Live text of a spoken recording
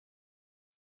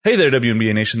Hey there,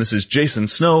 WNBA Nation. This is Jason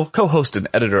Snow, co-host and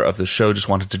editor of the show. Just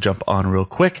wanted to jump on real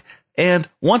quick and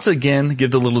once again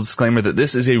give the little disclaimer that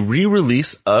this is a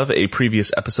re-release of a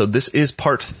previous episode. This is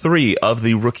part 3 of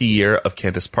the rookie year of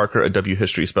Candace Parker, a W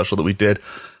History special that we did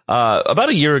about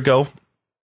a year ago.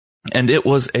 And it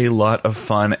was a lot of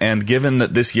fun. And given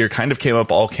that this year kind of came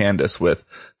up all Candace with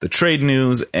the trade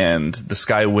news and the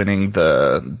Sky winning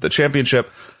the championship,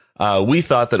 we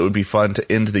thought that it would be fun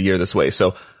to end the year this way.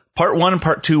 So Part 1 and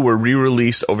Part 2 were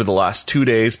re-released over the last 2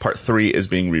 days. Part 3 is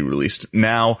being re-released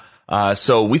now.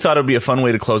 So we thought it would be a fun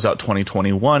way to close out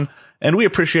 2021. And we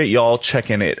appreciate y'all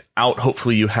checking it out.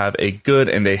 Hopefully you have a good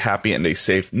and a happy and a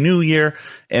safe new year.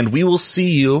 And we will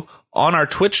see you on our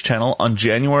Twitch channel on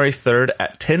January 3rd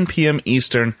at 10 p.m.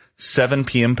 Eastern, 7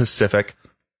 p.m. Pacific.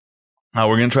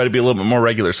 We're going to try to be a little bit more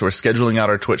regular, so we're scheduling out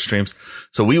our Twitch streams.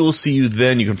 So we will see you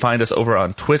then. You can find us over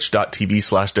on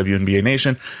twitch.tv/WNBA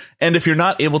Nation. And if you're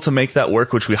not able to make that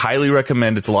work, which we highly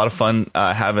recommend, it's a lot of fun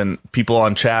having people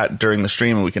on chat during the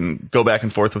stream, and we can go back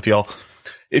and forth with y'all.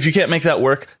 If you can't make that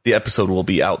work, the episode will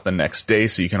be out the next day,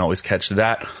 so you can always catch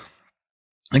that.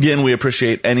 Again, we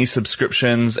appreciate any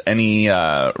subscriptions, any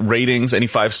ratings, any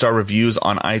 5-star reviews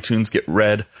on iTunes get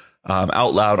read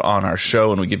out loud on our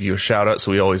show, and we give you a shout out,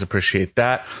 so we always appreciate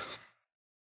that.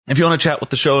 If you want to chat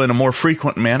with the show in a more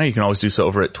frequent manner, you can always do so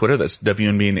over at Twitter. That's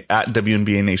WNBA, at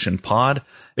WNBA Nation Pod.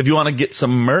 If you want to get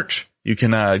some merch, you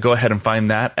can go ahead and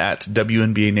find that at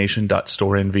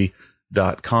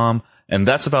WNBANation.storeenvy.com. And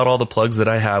that's about all the plugs that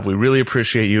I have. We really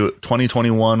appreciate you.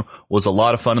 2021 was a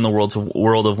lot of fun in the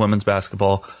world of women's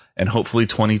basketball, and hopefully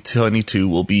 2022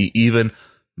 will be even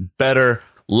better.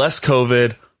 Less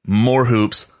COVID, more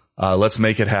hoops. Let's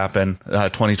make it happen.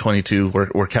 2022,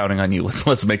 we're counting on you.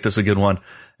 Let's make this a good one.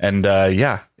 And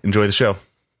enjoy the show.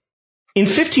 In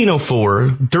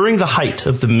 1504, during the height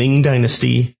of the Ming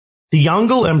Dynasty, the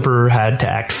Yongle Emperor had to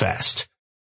act fast.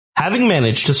 Having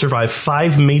managed to survive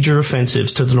 5 major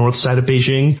offensives to the north side of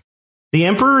Beijing, the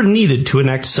emperor needed to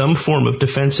enact some form of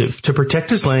defensive to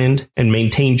protect his land and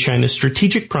maintain China's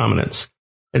strategic prominence.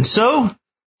 And so,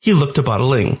 he looked to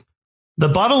Badaling. The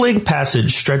Badaling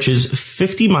Passage stretches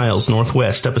 50 miles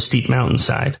northwest up a steep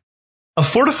mountainside. A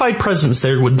fortified presence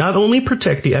there would not only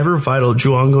protect the ever-vital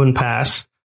Zhuangguan Pass,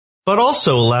 but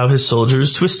also allow his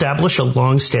soldiers to establish a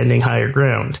long-standing higher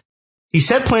ground. He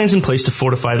set plans in place to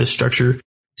fortify this structure,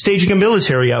 staging a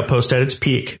military outpost at its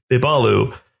peak,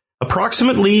 Bibalu,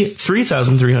 approximately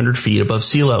 3,300 feet above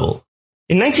sea level.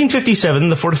 In 1957,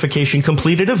 the fortification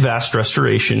completed a vast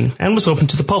restoration and was open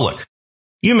to the public.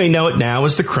 You may know it now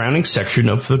as the crowning section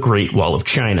of the Great Wall of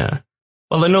China.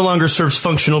 While it no longer serves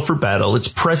functional for battle, its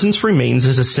presence remains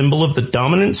as a symbol of the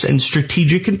dominance and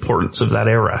strategic importance of that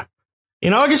era.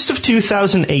 In August of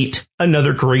 2008,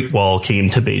 another Great Wall came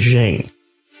to Beijing,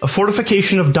 a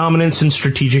fortification of dominance and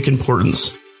strategic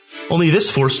importance. Only this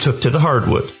force took to the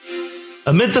hardwood.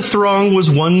 Amid the throng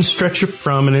was one stretch of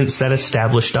prominence that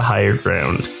established a higher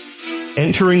ground,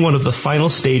 entering one of the final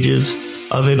stages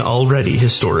of an already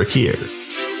historic year.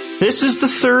 This is the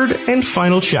third and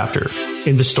final chapter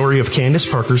in the story of Candace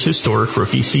Parker's historic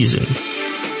rookie season.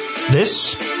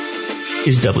 This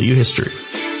is W History.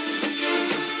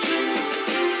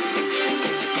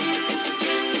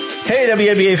 Hey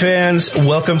WNBA fans,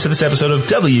 welcome to this episode of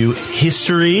W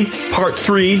History, part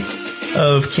 3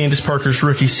 of Candace Parker's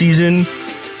rookie season.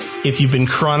 If you've been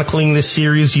chronicling this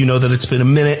series, you know that it's been a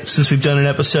minute since we've done an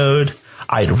episode.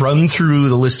 I'd run through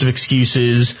the list of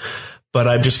excuses, but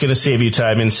I'm just going to save you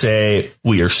time and say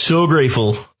we are so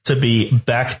grateful to be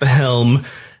back at the helm,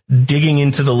 digging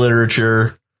into the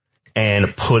literature,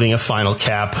 and putting a final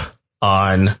cap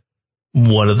on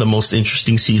one of the most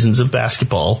interesting seasons of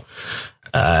basketball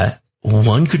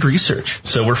one could research.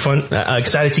 So we're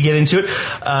excited to get into it.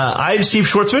 I'm Steve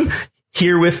Schwartzman,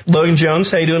 here with Logan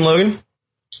Jones. How you doing, Logan?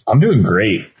 I'm doing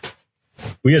great.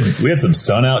 We had some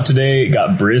sun out today. It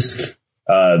got brisk.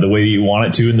 The way you want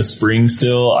it to in the spring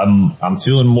still. I'm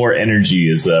feeling more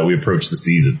energy as we approach the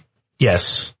season.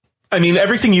 Yes. I mean,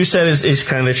 everything you said is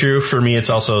kind of true. For me, it's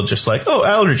also just like, oh,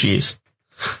 allergies.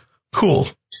 Cool.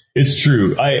 It's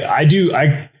true.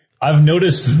 I've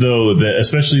noticed, though, that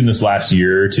especially in this last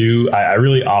year or two, I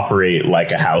really operate like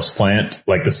a houseplant.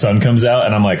 Like the sun comes out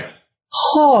and I'm like,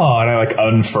 and I like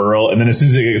unfurl. And then as soon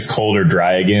as it gets cold or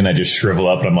dry again, I just shrivel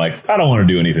up and I'm like, I don't want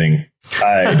to do anything.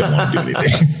 I don't want to do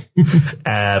anything.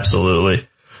 Absolutely.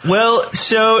 Well,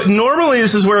 so normally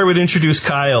this is where I would introduce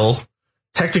Kyle.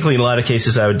 Technically, in a lot of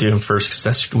cases, I would do him first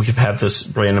because we have this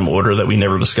random order that we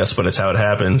never discuss, but it's how it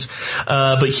happens.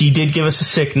 But he did give us a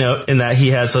sick note in that he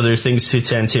has other things to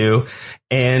tend to.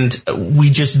 And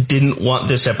we just didn't want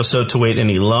this episode to wait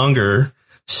any longer.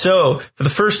 So, for the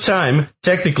first time,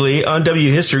 technically, on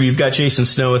W History, we've got Jason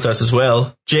Snow with us as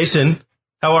well. Jason,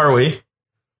 how are we?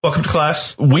 Welcome to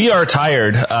class. We are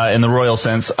tired, in the royal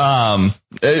sense. I'm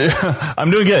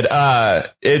doing good.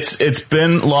 It's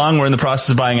been long. We're in the process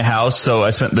of buying a house. So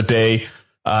I spent the day,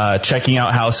 checking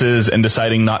out houses and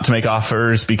deciding not to make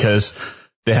offers because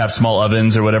they have small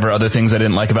ovens or whatever other things I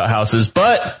didn't like about houses.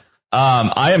 But,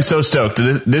 I am so stoked.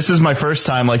 This is my first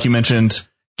time, like you mentioned,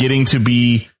 getting to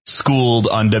be schooled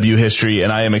on W History,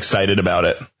 and I am excited about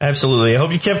it. Absolutely. I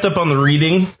hope you kept up on the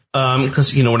reading,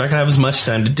 because, we're not going to have as much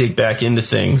time to dig back into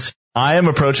things. I am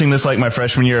approaching this like my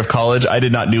freshman year of college. I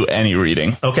did not do any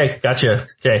reading. Okay, gotcha.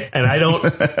 Okay, and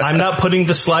I'm not putting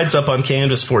the slides up on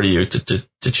Canvas for you to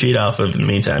cheat off of in the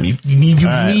meantime. You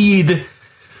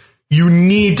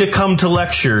need to come to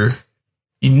lecture.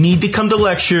 You need to come to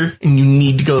lecture, and you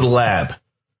need to go to lab.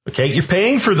 Okay, you're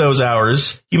paying for those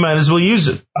hours. You might as well use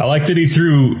it. I like that he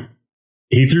threw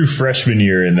freshman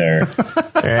year in there.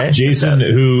 All right. Jason,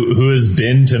 who has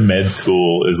been to med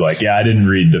school, is like, yeah, I didn't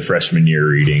read the freshman year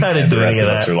reading. I didn't do any of that. The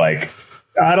rest of us are like,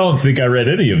 I don't think I read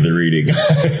any of the reading.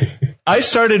 I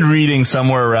started reading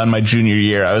somewhere around my junior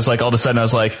year. I was like, all of a sudden I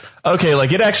was like, okay,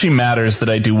 like it actually matters that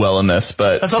I do well in this,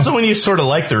 but that's also when you sort of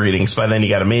like the readings. By then you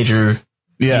got a major.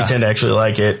 Yeah. You tend to actually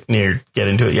like it and you get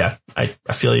into it. Yeah, I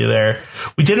feel you there.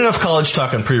 We did enough college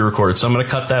talk on pre-record, so I'm going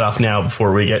to cut that off now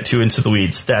before we get too into the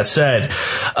weeds. That said,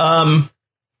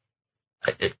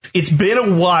 it's been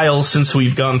a while since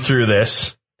we've gone through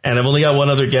this, and I've only got one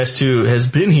other guest who has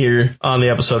been here on the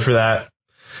episode for that.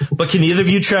 But can either of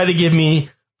you try to give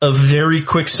me a very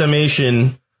quick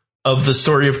summation of the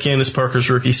story of Candace Parker's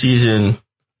rookie season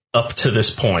up to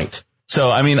this point? So,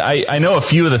 I mean, I know a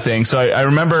few of the things. So I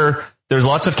remember there's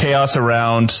lots of chaos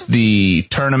around the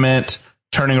tournament,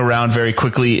 turning around very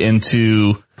quickly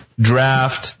into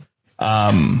draft. But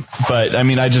I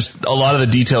mean, a lot of the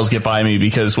details get by me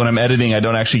because when I'm editing, I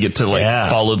don't actually get to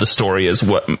follow the story as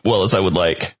well as I would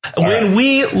like. When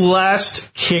we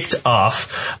last kicked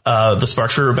off, the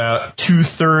Sparks were about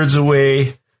 2/3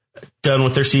 away done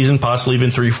with their season, possibly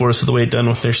even 3/4 of the way done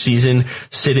with their season,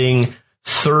 sitting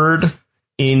third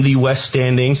in the West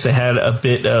standings. They had a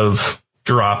bit of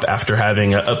drop after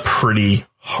having a pretty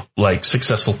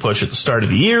successful push at the start of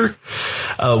the year.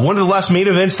 One of the last main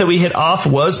events that we hit off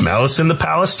was Malice in the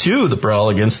Palace 2, the brawl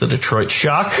against the Detroit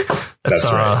Shock. That's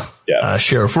right. Yeah.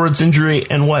 Sheriff Ward's injury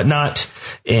and whatnot,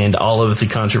 and all of the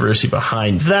controversy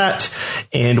behind that.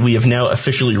 And we have now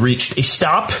officially reached a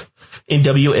stop in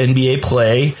WNBA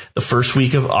play the first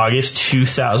week of August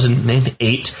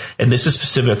 2008. And this is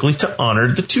specifically to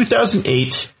honor the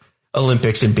 2008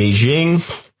 Olympics in Beijing,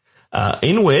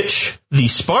 in which the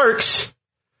Sparks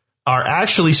are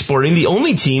actually sporting the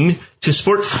only team to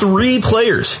sport 3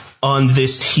 players on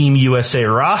this Team USA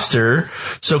roster.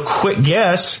 So quick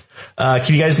guess. Can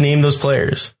you guys name those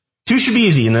players? 2 should be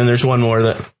easy. And then there's one more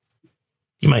that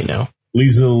you might know.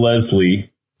 Lisa Leslie.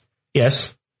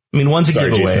 Yes. I mean, one's a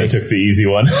giveaway. Jason, I took the easy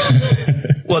one.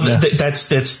 Well,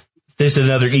 there's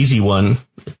another easy one.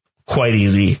 Quite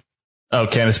easy. Oh,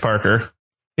 Candace Parker.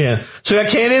 Yeah. So we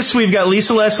got Candace, we've got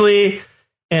Lisa Leslie,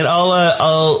 and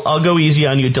I'll go easy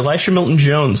on you. Delisha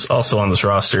Milton-Jones also on this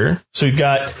roster. So we've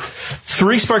got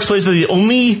 3 Sparks players. They're the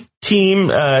only team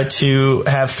to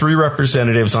have 3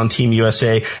 representatives on Team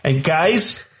USA. And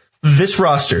guys, this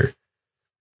roster.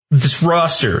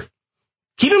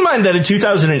 Keep in mind that in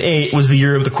 2008 was the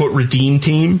year of the quote redeem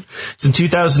team. So in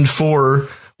 2004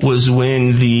 was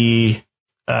when the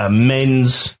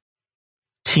men's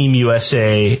Team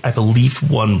USA, I believe,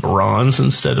 won bronze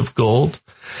instead of gold.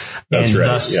 That's and right.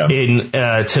 Thus,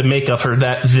 yeah. To make up for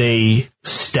that, they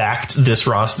stacked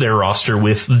their roster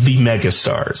with the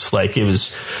megastars. Like it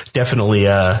was definitely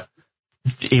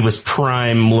it was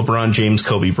prime LeBron James,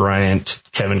 Kobe Bryant,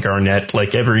 Kevin Garnett.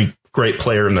 Like every great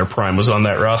player in their prime was on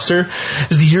that roster. It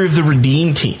was the year of the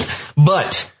redeem team.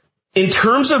 But in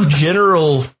terms of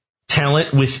general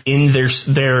talent within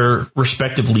their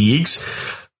respective leagues,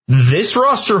 this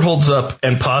roster holds up,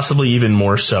 and possibly even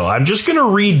more so. I'm just going to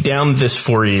read down this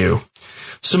for you.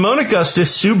 Simone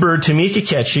Augustus, Sue Bird, Tamika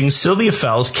Catching, Sylvia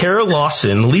Fowles, Kara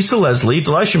Lawson, Lisa Leslie,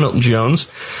 Delisha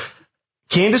Milton-Jones,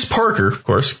 Candace Parker, of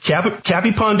course,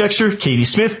 Cappie Pondexter, Katie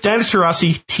Smith, Diana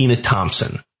Taurasi, Tina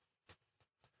Thompson.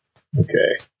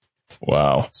 Okay.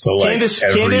 Wow. So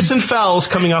Candace and Fowles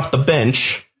coming off the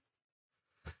bench.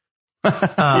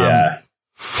 Yeah.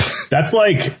 That's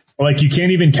like you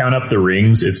can't even count up the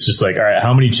rings. It's just like, all right,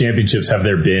 how many championships have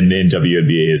there been in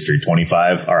WNBA history?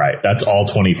 25. All right. That's all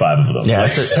 25 of them. Yeah.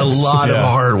 It's a lot of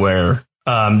hardware.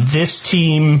 This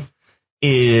team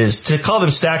to call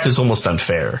them stacked is almost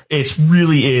unfair. It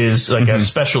really is like a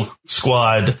special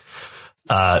squad.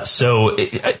 So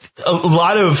a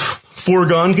lot of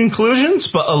foregone conclusions,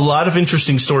 but a lot of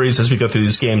interesting stories as we go through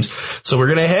these games. So we're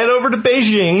going to head over to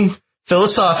Beijing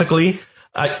philosophically.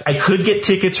 I could get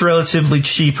tickets relatively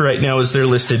cheap right now as they're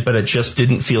listed, but it just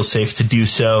didn't feel safe to do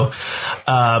so.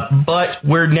 But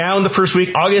we're now in the first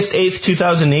week. August 8th,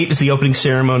 2008 is the opening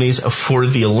ceremonies for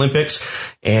the Olympics,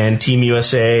 and Team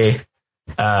USA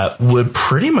would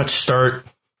pretty much start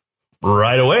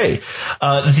right away.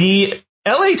 The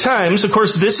LA Times, of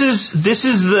course, this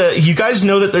is you guys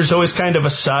know that there's always kind of a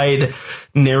side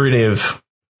narrative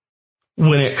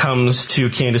when it comes to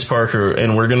Candace Parker,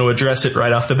 and we're going to address it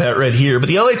right off the bat right here. But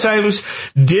the LA Times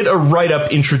did a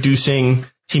write-up introducing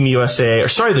Team USA,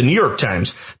 the New York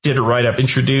Times did a write-up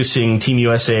introducing Team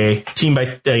USA,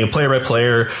 player by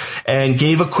player, and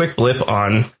gave a quick blip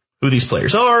on who these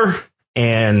players are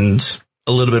and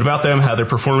a little bit about them, how their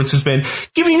performance has been,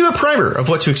 giving you a primer of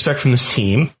what to expect from this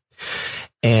team.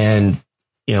 And,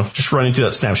 just running through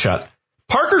that snapshot.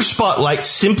 Parker's spotlight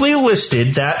simply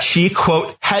listed that she,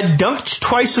 quote, had dunked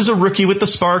twice as a rookie with the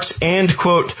Sparks and,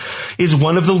 quote, is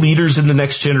one of the leaders in the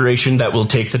next generation that will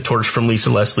take the torch from Lisa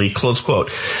Leslie, close quote.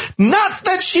 Not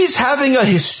that she's having a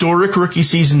historic rookie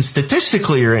season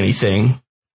statistically or anything.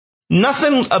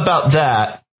 Nothing about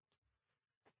that.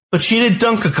 But she did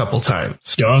dunk a couple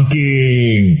times.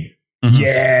 Dunking. Mm-hmm.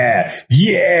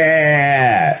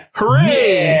 Yeah.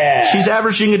 Hooray. Yeah. She's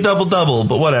averaging a double-double,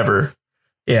 but whatever.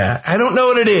 Yeah, I don't know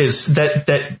what it is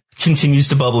that continues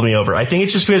to bubble me over. I think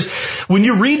it's just because when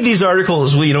you read these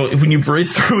articles, when you read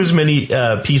through as many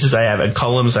pieces I have and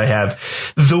columns I have,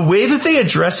 the way that they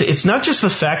address it, it's not just the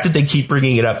fact that they keep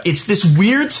bringing it up. It's this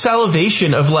weird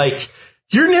salivation of like,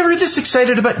 you're never this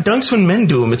excited about dunks when men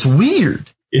do them. It's weird.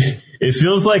 It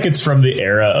feels like it's from the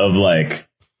era of like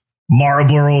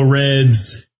Marlboro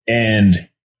Reds and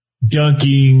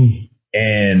dunking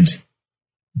and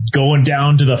going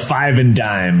down to the 5 and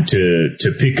dime to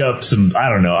pick up some, I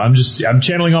don't know. I'm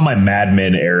channeling all my Mad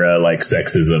Men era, like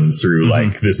sexism through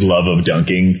like this love of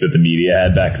dunking that the media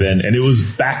had back then. And it was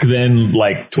back then,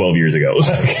 like 12 years ago.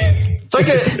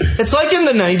 It's like in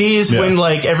the 90s when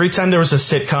like every time there was a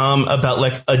sitcom about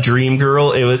like a dream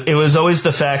girl, it was always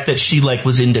the fact that she like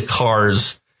was into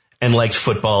cars and liked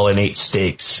football and ate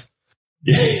steaks.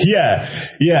 Yeah.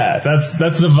 That's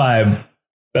the vibe.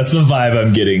 That's the vibe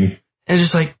I'm getting. And it's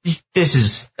just like, this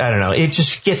is, I don't know, it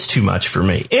just gets too much for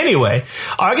me. Anyway,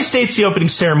 August 8th, the opening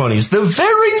ceremonies. The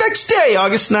very next day,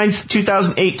 August 9th,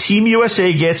 2008, Team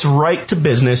USA gets right to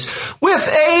business with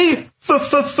a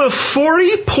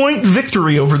 40-point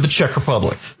victory over the Czech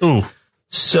Republic. Ooh.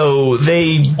 So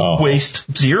they waste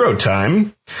zero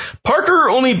time. Parker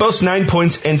only boasts 9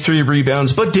 points and 3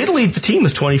 rebounds, but did lead the team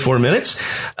with 24 minutes.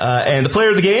 And the player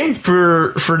of the game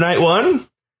for night one,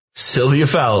 Sylvia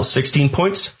Fowles, 16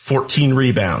 points, 14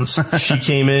 rebounds. She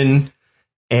came in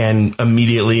and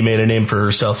immediately made a name for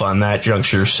herself on that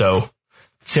juncture. So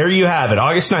there you have it.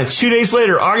 August 9th. 2 days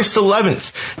later, August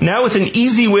 11th. Now with an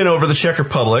easy win over the Czech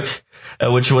Republic,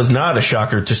 which was not a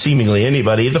shocker to seemingly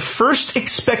anybody. The first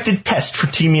expected test for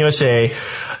Team USA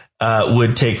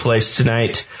would take place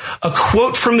tonight. A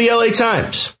quote from the LA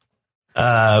Times.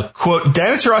 Quote,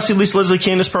 Diana Taurasi, Lisa Leslie,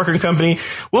 Candace Parker and company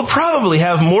will probably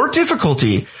have more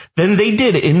difficulty than they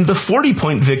did in the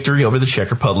 40-point victory over the Czech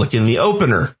Republic in the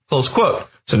opener. Close quote.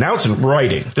 So now it's in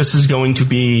writing. This is going to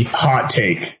be hot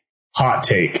take.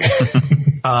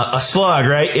 A slog,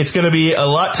 right? It's going to be a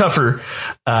lot tougher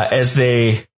as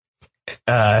they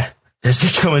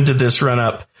go into this run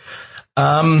up.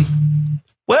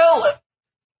 Well,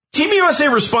 Team USA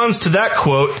responds to that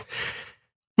quote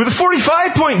with a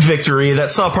 45-point victory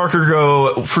that saw Parker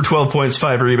go for 12 points,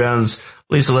 5 rebounds.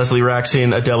 Lisa Leslie racks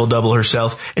in a double-double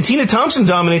herself. And Tina Thompson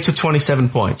dominates with 27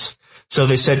 points. So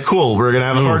they said, cool, we're going to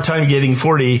have a hard time getting a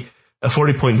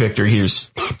 40-point victory. Here's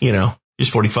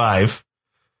 45.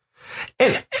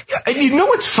 And you know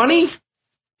what's funny?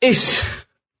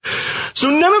 So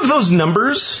none of those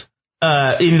numbers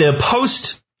in the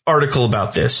Post article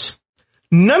about this,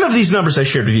 none of these numbers I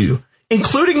shared with you,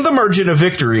 including the margin of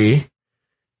victory,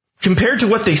 compared to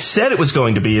what they said it was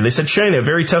going to be. They said China, a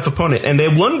very tough opponent, and they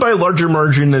won by a larger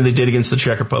margin than they did against the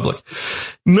Czech Republic.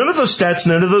 None of those stats,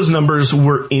 none of those numbers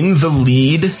were in the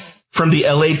lead from the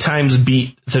LA Times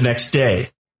beat the next day.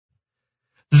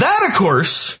 That, of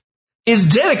course,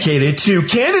 is dedicated to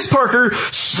Candace Parker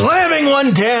slamming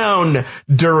one down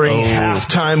during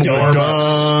halftime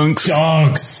warm-ups.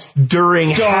 Dunks.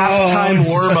 During halftime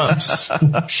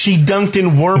warm-ups. She dunked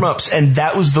in warm-ups, and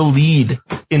that was the lead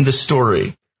in the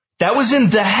story. That was in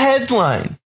the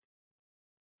headline.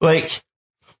 Like,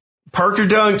 Parker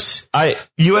dunks,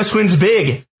 US wins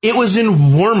big. It was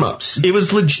in warm-ups. It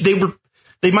was legit.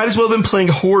 They might as well have been playing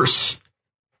horse.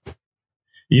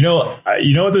 You know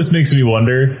what this makes me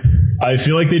wonder? I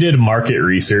feel like they did market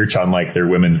research on like their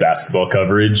women's basketball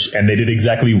coverage, and they did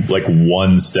exactly like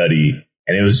one study,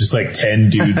 and it was just like 10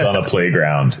 dudes on a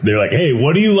playground. They're like, "Hey,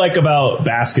 what do you like about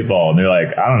basketball?" And they're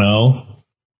like, "I don't know,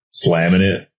 slamming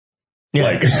it." Yeah.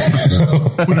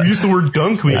 Like, when we use the word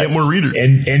dunk, we get more readers.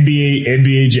 And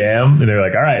NBA Jam, and they're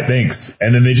like, "All right, thanks."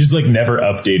 And then they just like never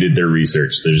updated their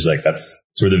research. They're just like, that's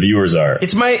where the viewers are.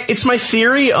 It's my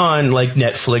theory on like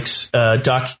Netflix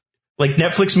like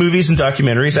Netflix movies and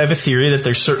documentaries. I have a theory that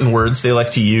there's certain words they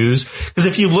like to use, because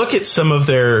if you look at some of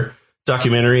their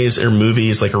documentaries or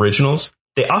movies like originals,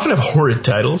 they often have horrid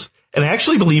titles, and I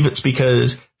actually believe it's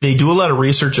because they do a lot of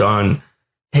research on,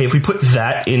 hey, if we put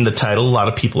that in the title, a lot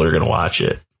of people are going to watch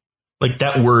it. Like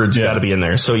that word's got to be in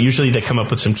there. So usually they come up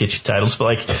with some kitschy titles, but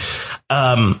like,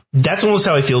 that's almost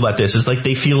how I feel about this, is like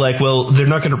they feel like, well, they're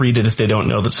not going to read it if they don't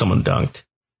know that someone dunked.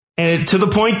 And to the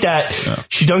point that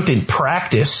she dunked in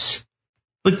practice.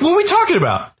 Like, what are we talking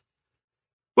about?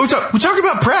 We're talking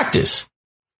about practice.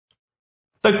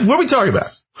 Like, what are we talking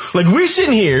about? Like, we're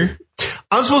sitting here,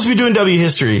 I'm supposed to be doing W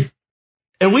history,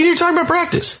 and we're talking about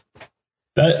practice.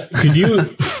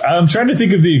 I'm trying to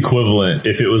think of the equivalent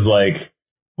if it was like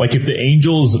if the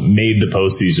Angels made the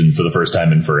postseason for the first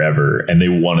time in forever and they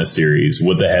won a series,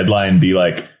 would the headline be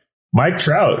like, Mike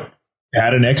Trout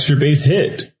had an extra base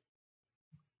hit?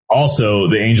 Also,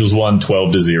 the Angels won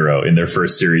 12-0 in their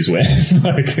first series win.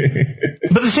 But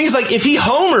the thing is, like, if he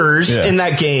homers in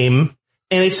that game,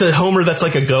 and it's a homer that's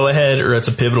like a go-ahead or it's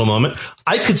a pivotal moment,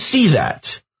 I could see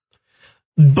that.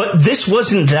 But this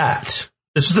wasn't that.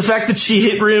 This was the fact that she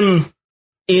hit rim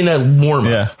in a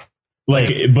warm-up. Yeah. But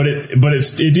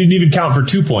it didn't even count for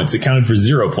 2 points. It counted for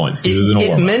 0 points because it was in a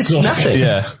warm-up. It meant nothing.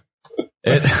 Yeah.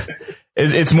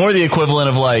 It's more the equivalent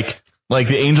of like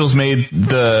the Angels made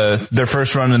their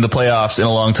first run in the playoffs in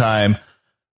a long time.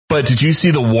 But did you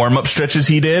see the warm-up stretches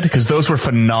he did? Because those were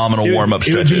phenomenal warm-up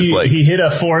stretches. He hit a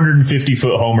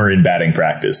 450-foot homer in batting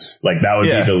practice. Like, that would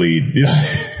be the lead.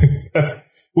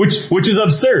 which is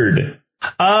absurd.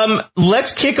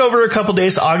 Let's kick over a couple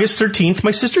days. August 13th,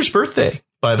 my sister's birthday,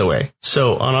 by the way.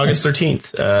 So on August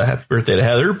 13th, happy birthday to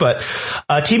Heather. But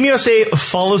Team USA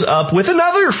follows up with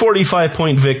another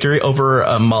 45-point victory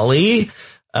over Mali,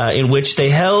 in which they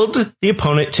held the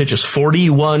opponent to just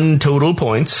 41 total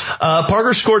points.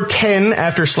 Parker scored 10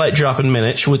 after a slight drop in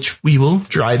minutes, which we'll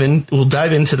dive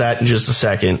into that in just a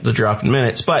second, the drop in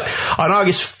minutes. But on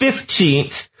August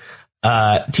 15th,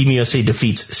 Team USA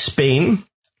defeats Spain,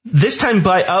 this time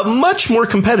by a much more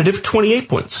competitive 28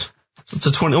 points. So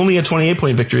it's only a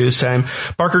 28-point victory this time.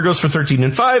 Parker goes for 13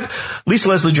 and 5. Lisa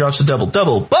Leslie drops a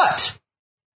double-double. But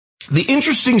the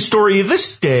interesting story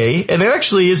this day, and it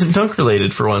actually isn't dunk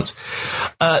related for once.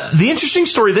 The interesting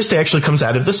story this day actually comes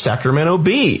out of the Sacramento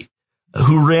Bee,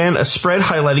 who ran a spread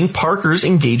highlighting Parker's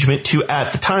engagement to,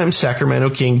 at the time,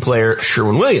 Sacramento King player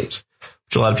Sherwin Williams,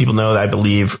 which a lot of people know that I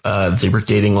believe they were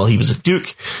dating while he was at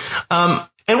Duke.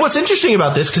 And what's interesting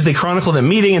about this, because they chronicle the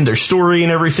meeting and their story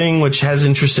and everything, which has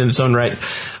interest in its own right.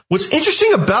 What's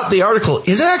interesting about the article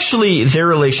isn't actually their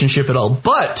relationship at all,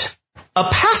 but a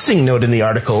passing note in the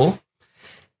article.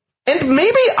 And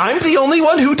maybe I'm the only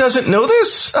one who doesn't know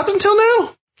this up until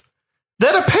now,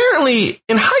 that apparently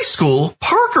in high school,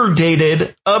 Parker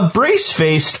dated a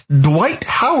brace-faced Dwight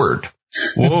Howard.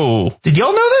 Whoa. Did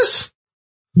y'all know this?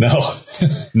 No.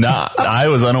 Nah, I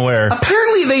was unaware.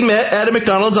 Apparently they met at a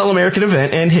McDonald's All-American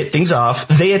event and hit things off.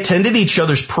 They attended each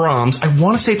other's proms. I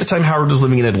want to say at the time Howard was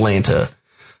living in Atlanta,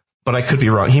 but I could be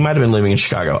wrong. He might have been living in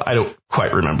Chicago. I don't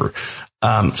quite remember.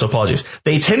 So apologies.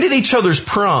 They attended each other's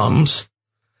proms,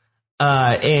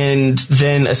 and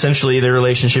then essentially their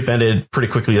relationship ended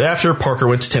pretty quickly after. Parker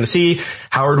went to Tennessee.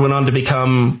 Howard went on to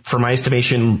become, for my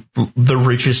estimation, the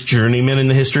richest journeyman in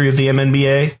the history of the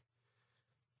MNBA.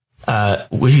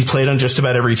 He's played on just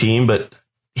about every team, but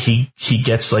he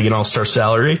gets like an all-star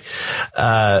salary.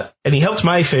 And he helped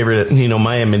my favorite,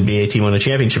 my MNBA team win a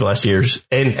championship last year.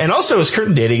 And also is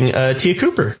currently dating, Tia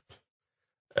Cooper,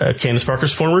 Candace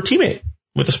Parker's former teammate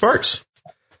with the Sparks.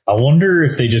 I wonder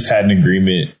if they just had an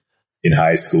agreement in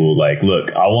high school. Like,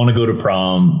 look, I want to go to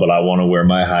prom, but I want to wear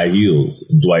my high heels.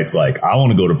 And Dwight's like, I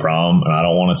want to go to prom and I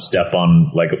don't want to step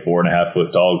on like a 4.5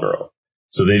 foot tall girl.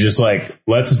 So they just like,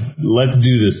 let's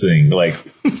do this thing. Like,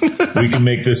 we can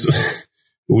make this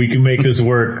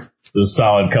work. It's a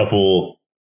solid couple.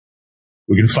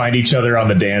 We can find each other on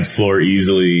the dance floor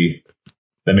easily.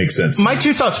 That makes sense. My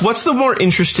two thoughts. What's the more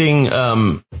interesting,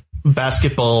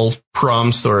 basketball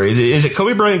prom story? Is it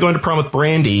Kobe Bryant going to prom with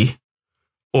Brandy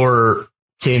or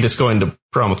Candace going to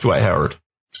prom with Dwight Howard?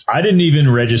 I didn't even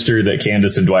register that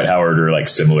Candace and Dwight Howard are like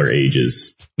similar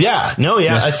ages. Yeah.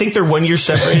 I think they're 1 year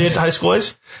separated high school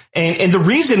wise. And the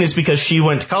reason is because she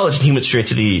went to college and he went straight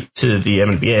to the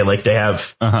NBA. Like they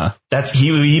have, he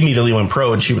immediately went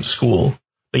pro and she went to school.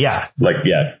 But yeah.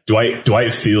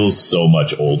 Dwight feels so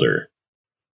much older.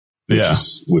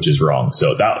 Which is wrong.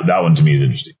 So that one to me is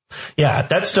interesting. Yeah,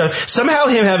 that's somehow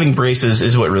him having braces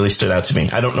is what really stood out to me.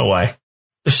 I don't know why.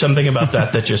 There's something about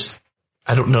that just,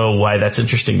 I don't know why that's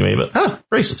interesting to me, but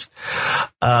braces.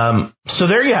 So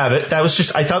there you have it. I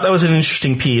thought that was an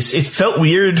interesting piece. It felt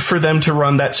weird for them to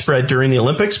run that spread during the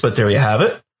Olympics, but there you have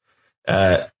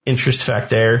it. Interest fact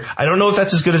there. I don't know if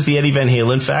that's as good as the Eddie Van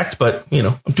Halen fact, but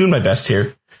I'm doing my best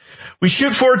here. We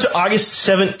shoot forward to August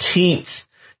 17th.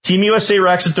 Team USA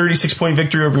racks a 36-point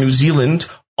victory over New Zealand,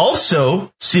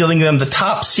 also sealing them the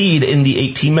top seed in the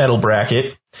 8-team medal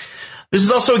bracket. This is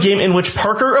also a game in which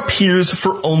Parker appears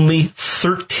for only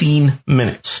 13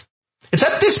 minutes. It's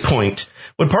at this point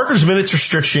when Parker's minutes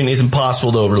restriction is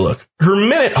impossible to overlook. Her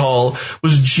minute haul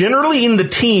was generally in the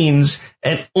teens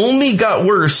and only got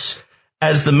worse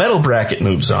as the medal bracket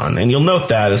moves on. And you'll note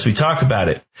that as we talk about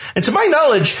it. And to my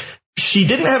knowledge, she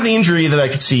didn't have any injury that I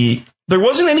could see. There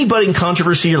wasn't any budding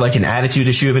controversy or like an attitude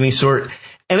issue of any sort.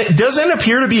 And it doesn't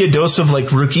appear to be a dose of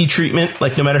like rookie treatment.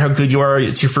 Like no matter how good you are,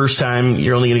 it's your first time,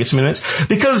 you're only going to get some minutes.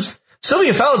 Because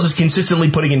Sylvia Fowles is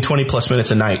consistently putting in 20 plus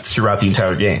minutes a night throughout the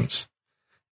entire games.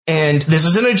 And this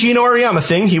isn't a Gino Auriemma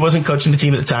thing. He wasn't coaching the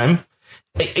team at the time.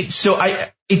 It's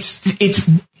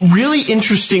really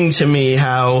interesting to me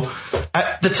how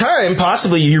at the time,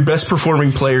 possibly your best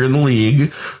performing player in the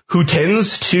league who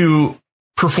tends to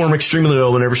perform extremely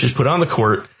well whenever she's put on the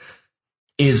court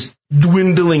is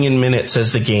dwindling in minutes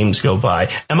as the games go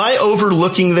by. Am I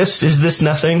overlooking this? Is this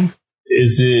nothing?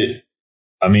 Is it?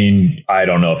 I mean, I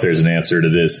don't know if there's an answer to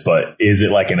this, but is it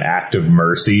like an act of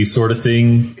mercy sort of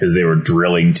thing? Because they were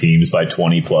drilling teams by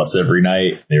 20 plus every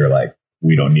night. They were like,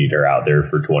 we don't need her out there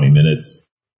for 20 minutes.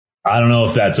 I don't know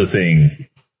if that's a thing.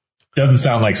 Doesn't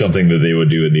sound like something that they would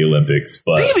do in the Olympics,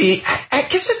 but maybe. I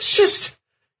guess it's just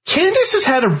Candace has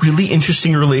had a really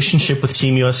interesting relationship with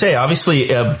Team USA. Obviously,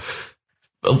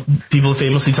 people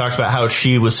famously talked about how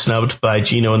she was snubbed by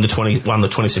Gino on the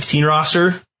 2016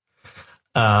 roster.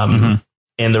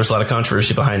 And there was a lot of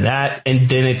controversy behind that. And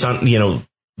then it's on,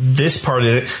 this part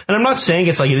of it. And I'm not saying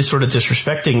it's like it is sort of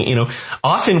disrespecting,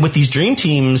 often with these dream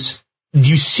teams,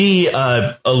 you see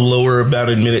a lower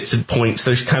amount of minutes and points.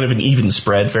 There's kind of an even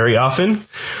spread very often.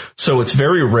 So it's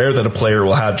very rare that a player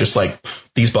will have just like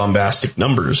these bombastic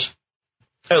numbers,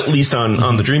 at least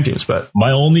on the dream teams. But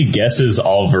my only guesses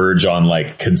all verge on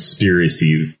like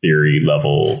conspiracy theory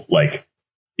level. Like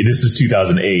this is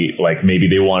 2008. Like maybe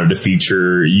they wanted to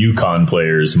feature UConn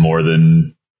players more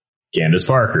than Candace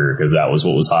Parker because that was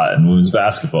what was hot in women's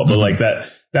basketball. But like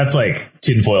that's like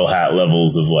tinfoil hat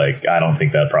levels of like, I don't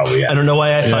think that probably happened. I don't know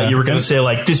why I thought you were going to say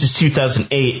like, this is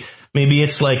 2008. Maybe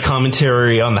it's like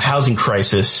commentary on the housing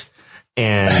crisis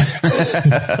and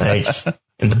like,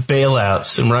 and the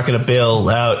bailouts, and we're not going to bail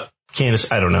out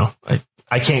Candace. I don't know.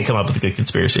 I can't come up with a good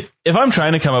conspiracy. If I'm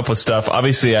trying to come up with stuff,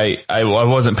 obviously I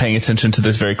wasn't paying attention to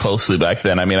this very closely back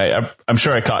then. I mean, I'm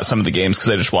sure I caught some of the games because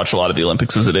I just watch a lot of the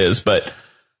Olympics as it is, but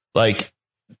like,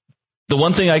 the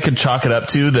one thing I could chalk it up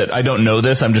to that I don't know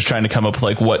this, I'm just trying to come up with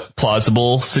like what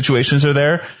plausible situations are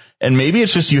there. And maybe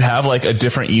it's just you have like a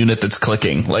different unit that's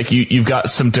clicking. Like you've got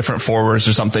some different forwards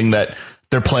or something that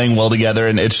they're playing well together.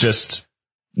 And it's just,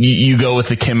 you go with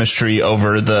the chemistry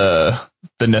over the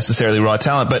necessarily raw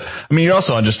talent. But I mean, you're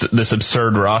also on just this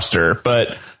absurd roster,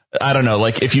 but I don't know,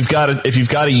 like if you've got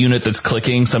a unit that's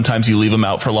clicking, sometimes you leave them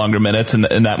out for longer minutes and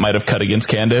that might have cut against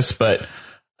Candace, but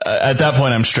at that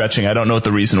point, I'm stretching. I don't know what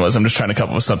the reason was. I'm just trying to come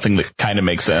up with something that kind of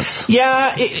makes sense.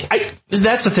 Yeah,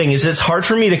 that's the thing, is it's hard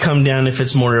for me to come down if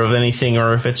it's more of anything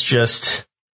or if it's just,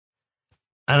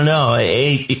 I don't know.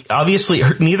 Obviously,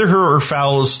 neither her or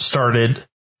Fowles started.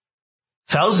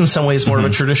 Fowles in some ways more of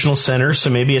a traditional center, so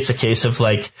maybe it's a case of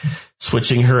like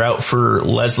switching her out for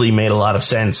Leslie made a lot of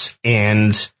sense.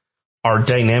 And our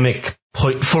dynamic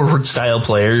point forward style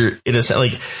player, it is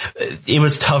like, it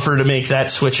was tougher to make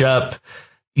that switch up.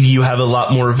 You have a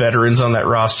lot more veterans on that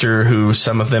roster who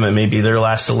some of them, it may be their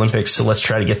last Olympics. So let's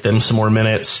try to get them some more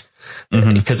minutes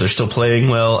because they're still playing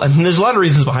well. I mean, there's a lot of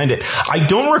reasons behind it. I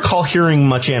don't recall hearing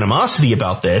much animosity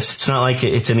about this. It's not like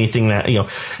it's anything that,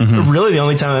 really the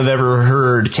only time I've ever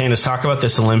heard Candace talk about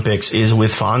this Olympics is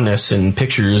with fondness and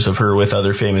pictures of her with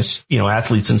other famous,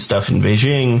 athletes and stuff in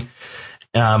Beijing.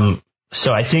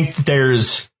 So I think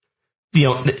there's,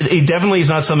 it definitely is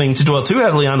not something to dwell too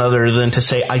heavily on other than to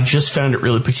say, I just found it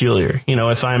really peculiar.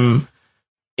 If I'm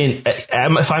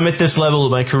if I'm at this level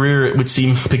of my career, it would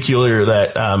seem peculiar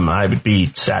that I would be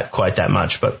sat quite that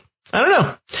much, but I don't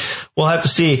know. We'll have to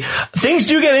see. Things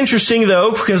do get interesting,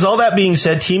 though, because all that being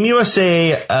said, Team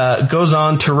USA goes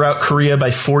on to rout Korea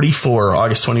by 44,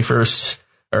 August 21st,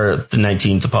 or the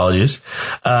 19th, apologies.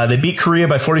 They beat Korea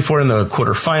by 44 in the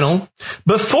quarterfinal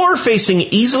before facing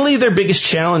easily their biggest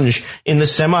challenge in the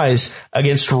semis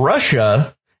against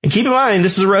Russia. And keep in mind,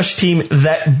 this is a Russia team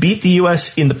that beat the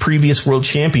U.S. in the previous World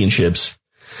Championships.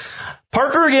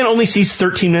 Parker, again, only sees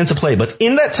 13 minutes of play, but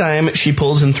in that time, she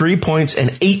pulls in 3 points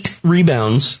and 8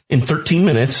 rebounds in 13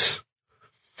 minutes.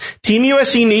 Team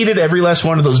USA needed every last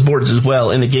one of those boards as well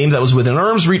in a game that was within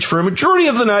arm's reach for a majority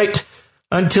of the night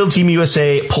until Team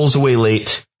USA pulls away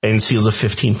late and seals a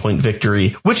 15-point victory,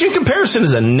 which in comparison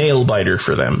is a nail-biter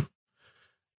for them.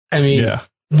 I mean,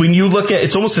 when you look at,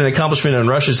 it's almost an accomplishment on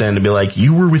Russia's end to be like,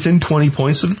 you were within 20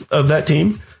 points of that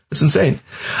team. It's insane.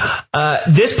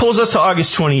 This pulls us to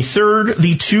August 23rd.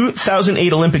 The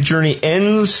 2008 Olympic journey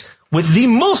ends with the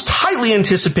most highly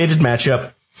anticipated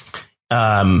matchup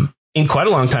in quite a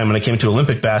long time when it came to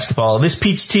Olympic basketball. This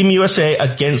pits Team USA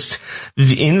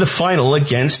in the final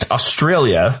against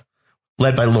Australia,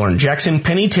 led by Lauren Jackson,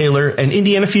 Penny Taylor, and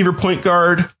Indiana Fever point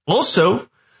guard. Also,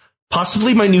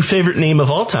 possibly my new favorite name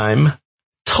of all time,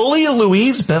 Tolia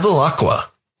Louise Bevilacqua.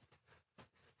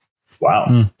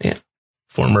 Wow. Yeah.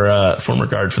 Former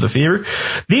guard for the Fever.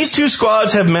 These two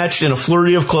squads have matched in a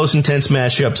flurry of close, intense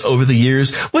matchups over the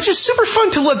years, which is super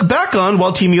fun to look back on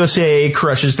while Team USA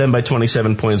crushes them by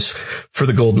 27 points for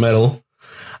the gold medal.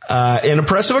 An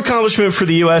impressive accomplishment for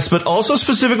the U.S., but also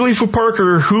specifically for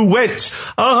Parker, who went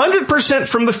 100%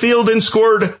 from the field and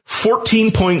scored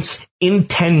 14 points in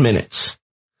 10 minutes.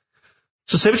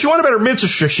 So say what you want about her minutes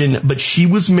restriction, but she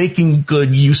was making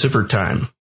good use of her time.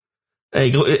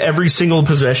 Every single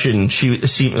possession she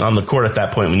on the court at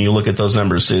that point, when you look at those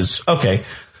numbers, is okay.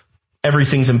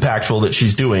 Everything's impactful that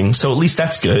she's doing, so at least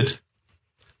that's good.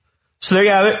 So there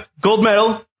you have it. Gold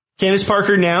medal. Candace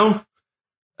Parker now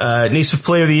Naismith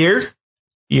Player of the Year.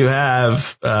 You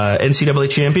have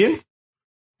NCAA champion.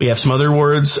 We have some other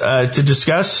awards to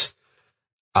discuss,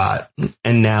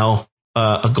 and now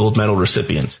a gold medal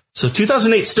recipient. So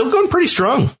 2008 still going pretty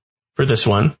strong for this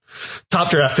one. Top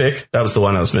draft pick. That was the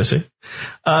one I was missing.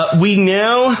 We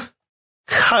now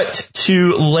cut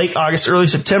to late August, early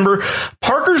September.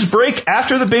 Parker's break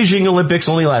after the Beijing Olympics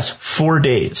only lasts 4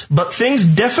 days, but things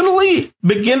definitely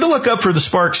begin to look up for the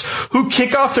Sparks, who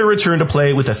kick off their return to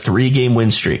play with a 3-game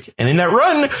win streak. And in that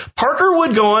run, Parker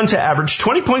would go on to average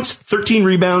 20 points, 13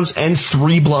 rebounds, and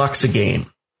 3 blocks a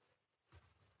game.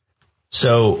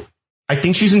 So I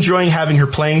think she's enjoying having her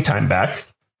playing time back,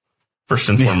 first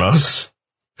and foremost.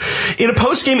 In a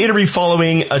post-game interview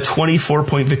following a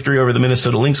 24-point victory over the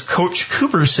Minnesota Lynx, Coach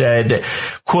Cooper said,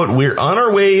 quote, "We're on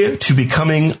our way to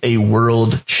becoming a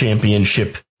world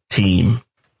championship team."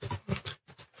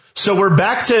 So we're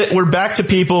back to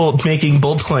people making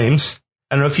bold claims.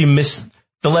 I don't know if you missed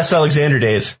the Les Alexander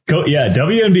days.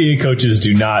 WNBA coaches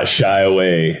do not shy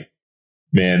away.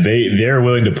 Man, they're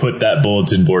willing to put that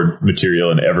bulletin board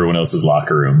material in everyone else's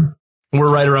locker room.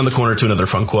 We're right around the corner to another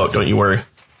fun quote. Don't you worry.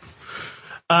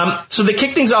 So they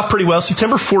kicked things off pretty well.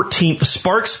 September 14th, the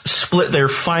Sparks split their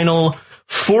final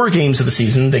 4 games of the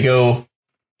season. They go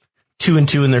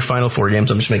 2-2 in their final 4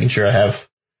 games. I'm just making sure I have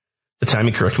the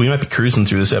timing correct. We might be cruising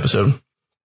through this episode.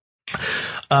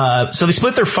 So they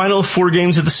split their final 4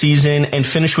 games of the season and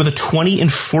finished with a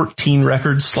 20-14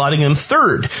 record, slotting them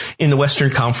 3rd in the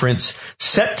Western Conference,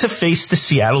 set to face the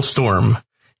Seattle Storm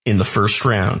in the first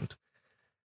round.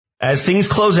 As things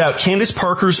close out, Candace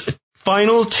Parker's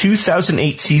final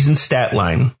 2008 season stat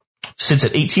line sits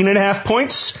at 18.5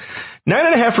 points,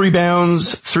 9.5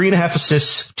 rebounds, 3.5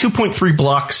 assists, 2.3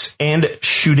 blocks, and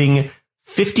shooting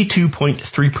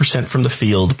 52.3% from the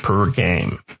field per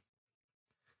game.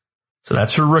 So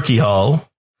that's her rookie haul.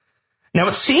 Now,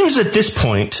 it seems at this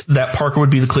point that Parker would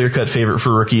be the clear-cut favorite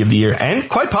for Rookie of the Year and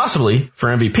quite possibly for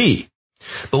MVP.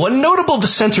 But one notable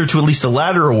dissenter to at least the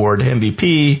latter award,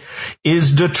 MVP,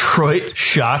 is Detroit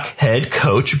Shock head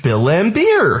coach Bill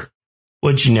Laimbeer.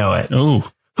 Would you know it?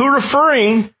 Oh. Who,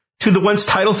 referring to the once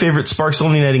title favorite Sparks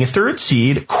only netting a 3rd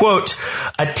seed, quote,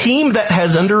 "A team that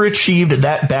has underachieved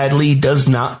that badly does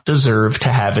not deserve to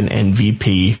have an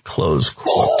MVP," close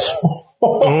quote.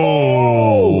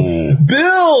 Oh,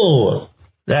 Bill!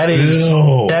 That is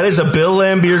a Bill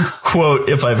Laimbeer quote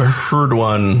if I've heard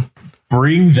one.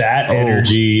 Bring that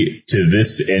energy to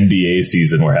this NBA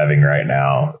season we're having right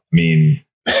now. I mean,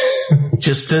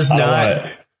 just does not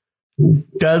I don't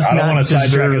want to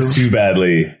sidetrack us too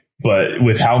badly, But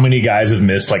with how many guys have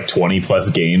missed like 20 plus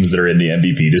games that are in the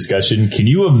MVP discussion, can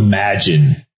you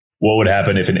imagine what would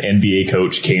happen if an NBA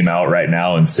coach came out right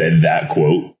now and said that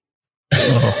quote?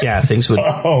 Yeah, things would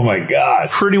oh my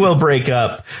gosh, pretty well break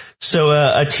up. So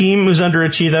a team who's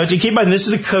underachieved. Keep in mind, this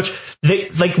is a coach.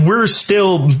 We're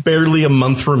still barely a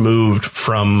month removed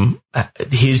from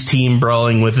his team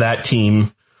brawling with that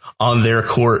team on their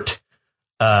court,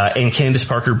 and Candace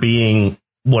Parker being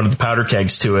one of the powder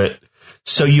kegs to it.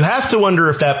 So you have to wonder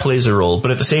if that plays a role.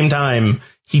 But at the same time,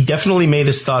 he definitely made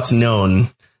his thoughts known.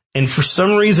 And for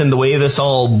some reason, the way this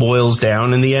all boils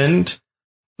down in the end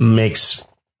makes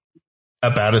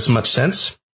about as much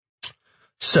sense.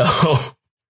 So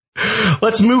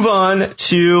let's move on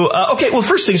to,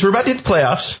 first things, we're about to hit the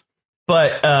playoffs,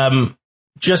 but,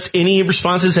 just any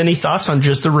responses, any thoughts on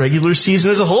just the regular season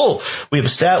as a whole? We have a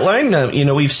stat line.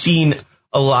 We've seen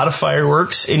a lot of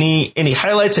fireworks. Any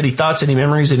highlights, any thoughts, any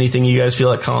memories, anything you guys feel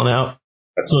like calling out?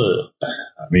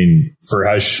 For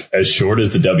as short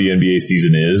as the WNBA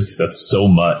season is, that's so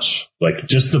much. Like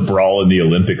just the brawl in the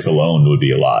Olympics alone would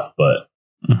be a lot, but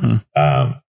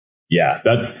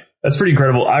that's pretty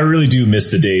incredible. I really do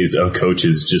miss the days of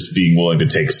coaches just being willing to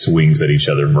take swings at each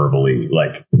other verbally,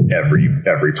 like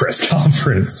every press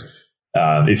conference.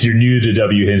 If you're new to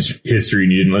W history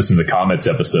and you didn't listen to the Comets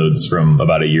episodes from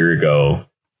about a year ago,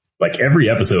 like every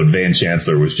episode, Van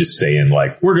Chancellor was just saying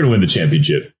like, we're going to win the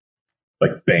championship,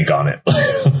 like bank on it.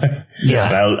 Yeah.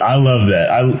 I love that.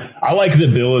 I like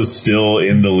that Bill is still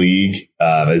in the league,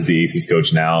 as the Aces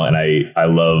coach now. And I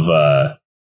love,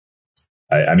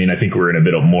 I think we're in a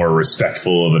bit of more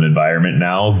respectful of an environment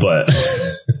now, but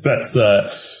that's, I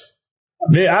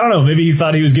don't know. Maybe he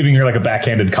thought he was giving her like a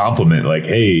backhanded compliment. Like,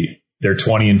 hey, they're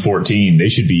 20-14. They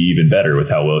should be even better with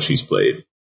how well she's played.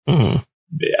 Mm-hmm.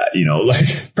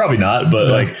 Yeah, probably not,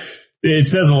 but it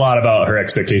says a lot about her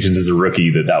expectations as a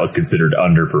rookie that was considered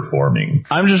underperforming.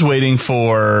 I'm just waiting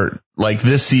for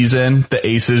this season, the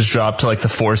Aces drop to the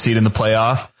 4 seed in the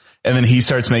playoff. And then he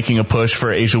starts making a push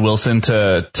for Asia Wilson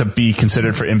to be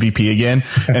considered for MVP again.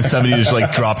 And somebody just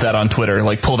drop that on Twitter,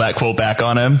 pull that quote back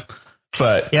on him.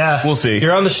 But yeah, we'll see.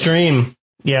 You're on the stream.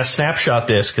 Yeah. Snapshot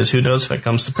this, because who knows if it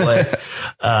comes to play.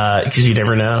 Cause you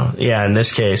never know. Yeah. In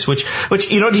this case, which,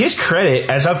 to his credit,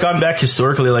 as I've gone back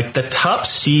historically, the top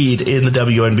seed in the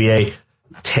WNBA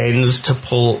tends to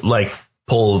pull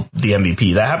the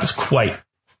MVP. That happens quite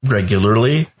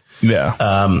regularly. Yeah.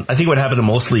 I think it would happen in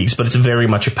most leagues, but it's very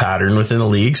much a pattern within the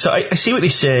league. So I see what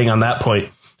he's saying on that point,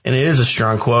 and it is a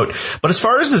strong quote. But as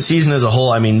far as the season as a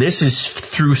whole, this is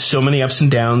through so many ups and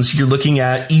downs. You're looking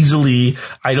at easily,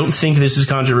 I don't think this is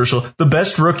controversial, the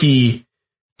best rookie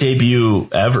debut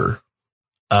ever.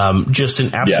 Just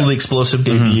an absolutely explosive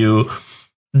debut.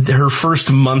 Mm-hmm. Her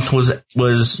first month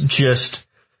was just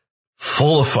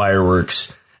full of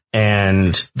fireworks,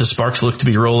 and the sparks looked to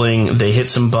be rolling. They hit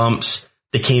some bumps.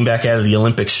 They came back out of the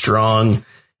Olympics strong,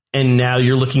 and now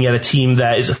you're looking at a team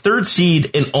that is a 3rd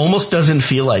seed and almost doesn't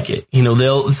feel like it.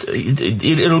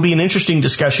 It'll be an interesting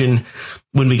discussion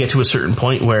when we get to a certain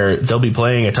point where they'll be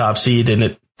playing a top seed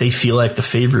and they feel like the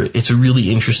favorite. It's a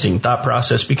really interesting thought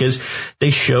process because they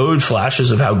showed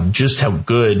flashes of how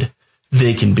good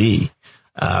they can be.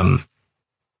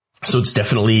 So it's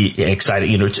definitely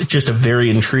exciting. It's just a very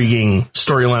intriguing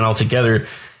storyline altogether.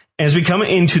 As we come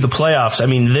into the playoffs,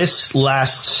 this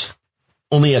lasts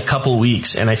only a couple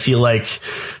weeks, and I feel like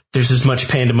there's as much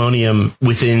pandemonium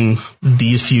within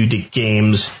these few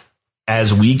games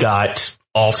as we got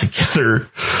all together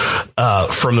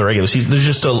from the regular season. There's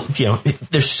just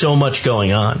there's so much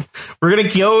going on. We're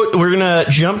gonna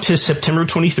jump to September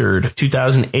 23rd,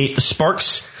 2008. The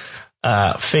Sparks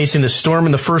facing the Storm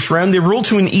in the first round. They rolled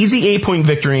to an easy 8-point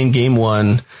victory in Game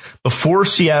 1. Before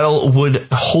Seattle would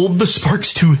hold the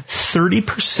Sparks to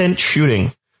 30%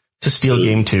 shooting to steal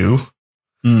Game 2.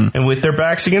 And with their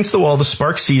backs against the wall, the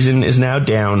Sparks season is now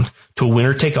down to a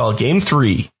winner-take-all Game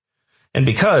 3. And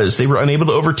because they were unable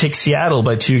to overtake Seattle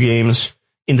by 2 games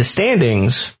in the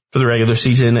standings for the regular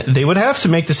season, they would have to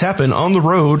make this happen on the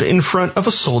road in front of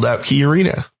a sold-out Key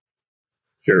Arena.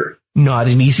 Sure. Not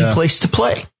an easy place to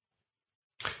play.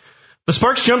 The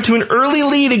Sparks jumped to an early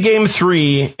lead in Game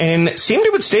 3 and seemed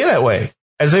it would stay that way,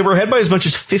 as they were ahead by as much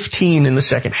as 15 in the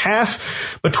second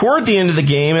half. But toward the end of the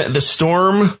game, the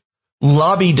Storm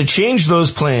lobbied to change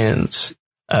those plans,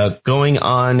 going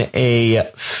on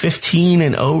a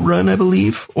 15-0 run, I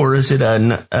believe. Or is it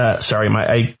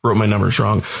I wrote my numbers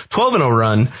wrong. 12-0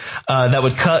 run that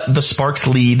would cut the Sparks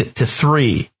lead to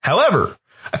 3. However,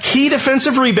 A key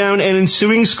defensive rebound and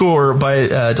ensuing score by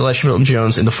Delisha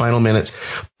Milton-Jones in the final minutes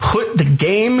put the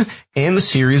game and the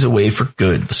series away for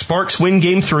good. The Sparks win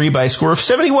Game 3 by a score of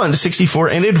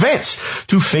 71-64 and advance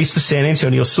to face the San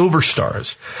Antonio Silver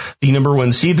Stars, the number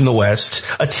 1 seed in the West,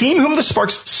 a team whom the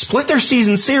Sparks split their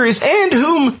season series and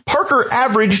whom Parker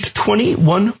averaged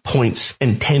 21 points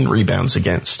and 10 rebounds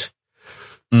against.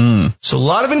 So a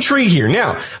lot of intrigue here.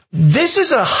 Now, this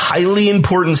is a highly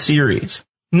important series.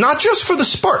 Not just for the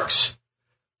Sparks,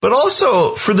 but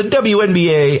also for the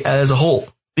WNBA as a whole.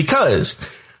 Because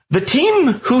the team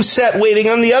who sat waiting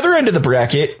on the other end of the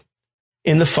bracket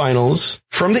in the finals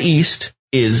from the East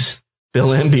is Bill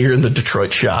Laimbeer and the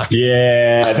Detroit Shock.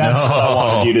 Yeah, that's what I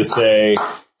wanted you to say.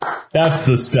 That's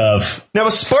the stuff. Now,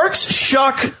 a Sparks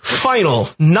Shock final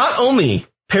not only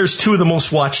pairs two of the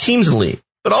most watched teams in the league,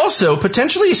 but also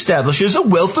potentially establishes a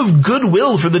wealth of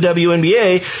goodwill for the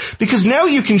WNBA, because now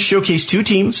you can showcase two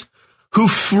teams who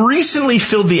recently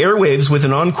filled the airwaves with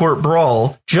an on-court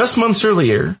brawl just months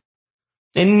earlier.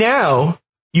 And now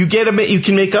you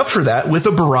can make up for that with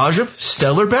a barrage of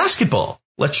stellar basketball.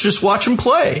 Let's just watch them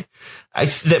play.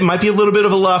 That might be a little bit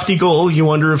of a lofty goal. You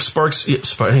wonder if Sparks,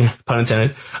 pun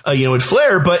intended, would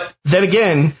flare. But then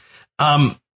again,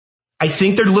 I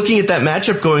think they're looking at that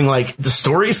matchup going like, the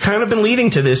story's kind of been leading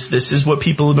to this. This is what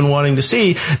people have been wanting to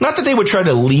see. Not that they would try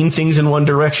to lean things in one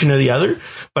direction or the other,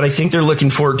 but I think they're looking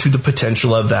forward to the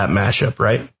potential of that matchup,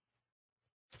 right?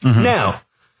 Mm-hmm. Now,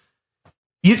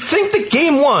 you'd think that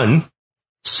Game 1,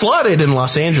 slotted in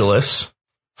Los Angeles,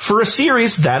 for a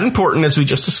series that important as we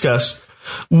just discussed,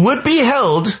 would be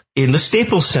held in the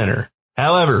Staples Center.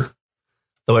 However,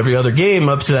 though every other game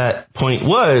up to that point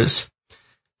was,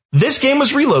 this game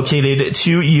was relocated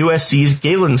to USC's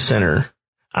Galen Center.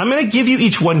 I'm going to give you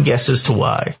each one guess as to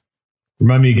why.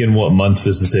 Remind me again what month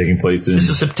this is taking place in. This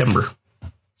is September.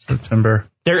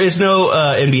 There is no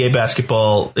NBA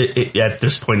basketball at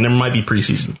this point. There might be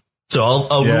preseason. So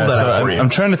I'll rule that out for you. I'm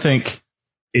trying to think.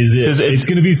 Is it? It's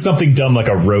going to be something dumb like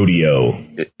a rodeo.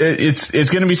 It's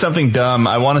going to be something dumb.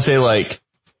 I want to say like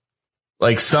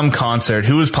some concert.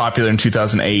 Who was popular in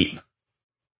 2008?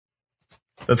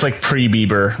 That's like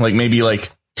pre-Bieber, like maybe like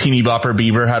Teeny Bopper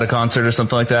Bieber had a concert or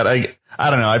something like that. I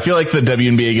don't know. I feel like the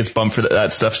WNBA gets bumped for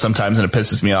that stuff sometimes and it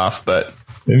pisses me off, but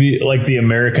maybe like the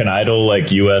American Idol,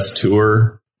 like US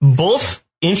tour. Both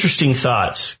interesting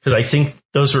thoughts, because I think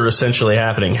those are essentially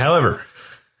happening. However,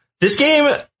 this game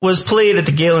was played at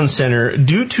the Galen Center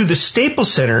due to the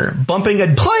Staples Center bumping a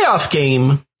playoff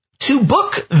game to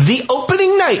book the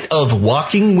opening night of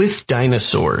Walking with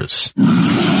Dinosaurs.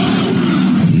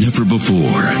 Never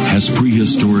before has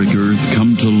prehistoric Earth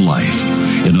come to life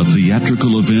in a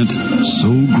theatrical event so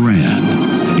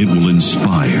grand it will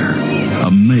inspire,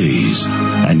 amaze,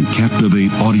 and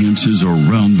captivate audiences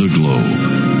around the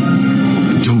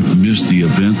globe. Don't miss the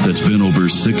event that's been over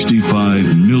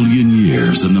 65 million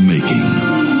years in the making.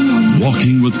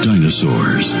 Walking with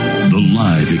Dinosaurs, the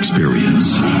live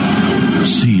experience.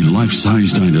 See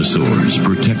life-size dinosaurs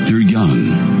protect their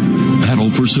young, battle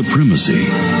for supremacy,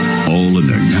 all in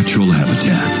their natural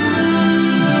habitat.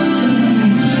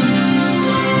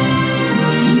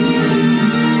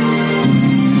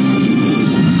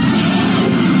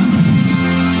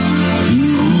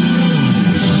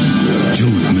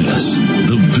 Don't miss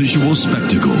the visual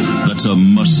spectacle that's a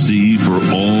must-see for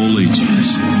all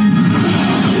ages.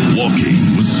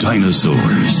 Walking with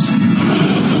Dinosaurs.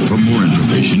 For more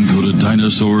information, go to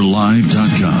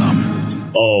dinosaurlive.com.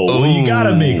 Oh, well, you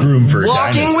gotta make room for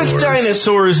Walking Dinosaurs. with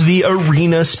Dinosaurs, the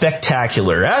Arena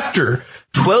Spectacular. After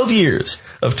 12 years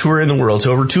of touring the world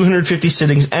to over 250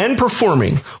 sittings and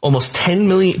performing almost 10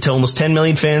 million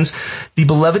fans, the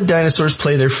beloved Dinosaurs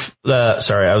play their,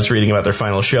 sorry, I was reading about their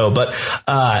final show, but,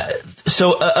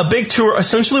 so a big tour,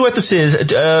 essentially what this is,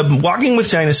 Walking with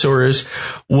Dinosaurs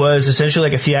was essentially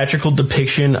like a theatrical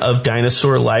depiction of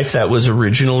dinosaur life that was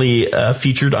originally,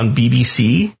 featured on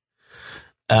BBC.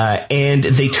 And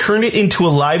they turned it into a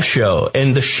live show,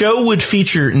 and the show would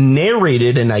feature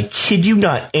narrated, and I kid you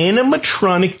not,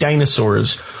 animatronic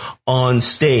dinosaurs on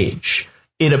stage.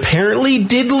 It apparently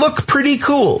did look pretty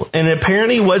cool, and it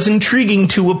apparently was intriguing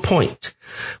to a point.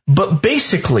 But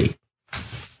basically,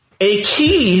 a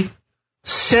key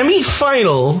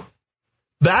semi-final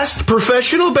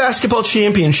professional basketball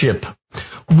championship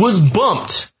was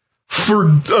bumped for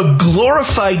a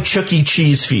glorified Chuck E.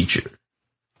 Cheese feature.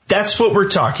 That's what we're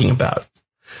talking about.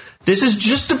 This is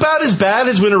just about as bad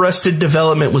as when Arrested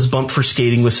Development was bumped for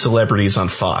skating with celebrities on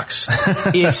Fox.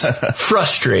 It's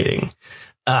frustrating,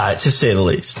 to say the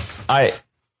least. I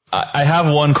have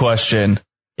one question.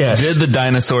 Yes. Did the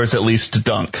dinosaurs at least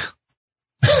dunk?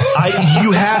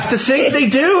 You have to think they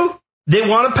do. They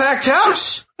want a packed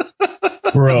house.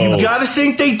 Bro. You've got to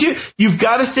think they do. You've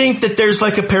got to think that there's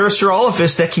like a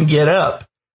Parasaurolophus that can get up.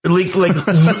 Like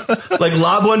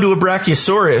lob one to a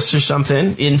Brachiosaurus or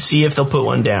something and see if they'll put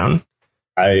one down.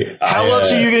 How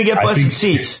else are you going to get busted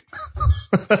seats?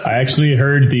 I actually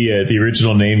heard the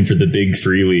original name for the Big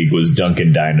Three League was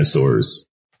Duncan Dinosaurs.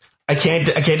 I can't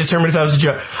determine if that was a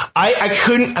joke. I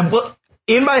couldn't. Well,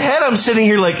 in my head, I'm sitting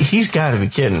here like, he's got to be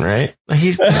kidding, right?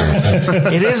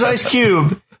 It is Ice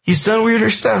Cube. He's done weirder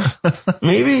stuff.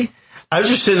 Maybe. I was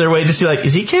just sitting there waiting to see, like,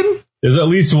 is he kidding? There's at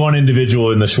least one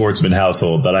individual in the Schwartzman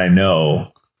household that I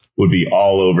know would be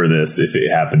all over this if it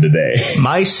happened today.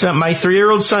 My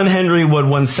 3-year-old son, Henry, would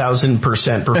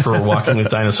 1,000% prefer Walking with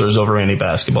Dinosaurs over any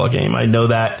basketball game. I know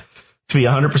that to be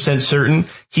 100% certain.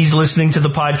 He's listening to the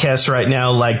podcast right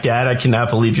now like, Dad, I cannot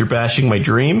believe you're bashing my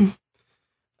dream.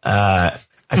 I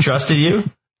trusted you.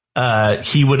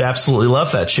 He would absolutely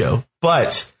love that show.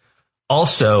 But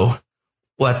also,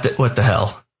 what the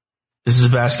hell? This is a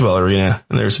basketball arena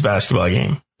and there's a basketball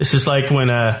game. This is like when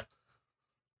the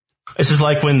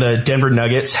Denver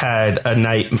Nuggets had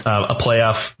a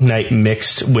playoff night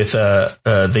mixed with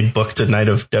they booked a night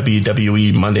of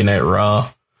WWE Monday Night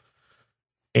Raw.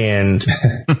 And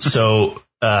so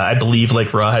I believe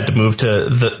like Raw had to move to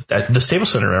the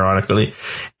Staples Center, ironically.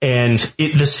 And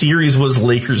the series was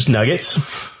Lakers Nuggets.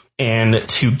 And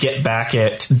to get back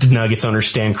at the Nuggets owner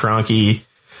Stan Kroenke,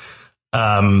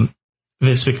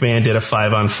 Vince McMahon did a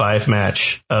 5-on-5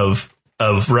 match of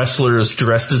wrestlers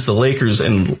dressed as the Lakers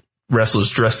and wrestlers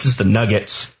dressed as the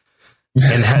Nuggets,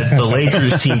 and had the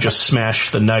Lakers team just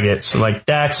smash the Nuggets. Like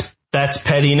that's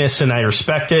pettiness, and I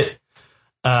respect it.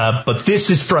 But this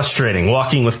is frustrating.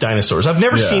 Walking with Dinosaurs. I've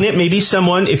never seen it. Maybe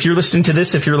someone, if you're listening to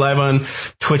this, if you're live on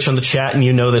Twitch on the chat and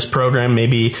you know this program,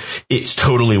 maybe it's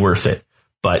totally worth it.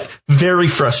 But very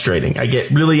frustrating. I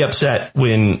get really upset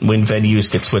when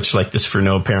venues get switched like this for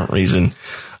no apparent reason.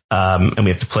 And we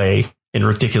have to play in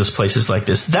ridiculous places like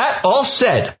this. That all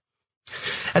said,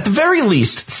 at the very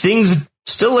least, things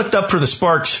still looked up for the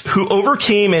Sparks, who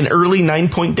overcame an early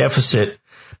 9-point deficit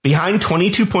behind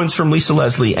 22 points from Lisa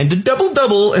Leslie and a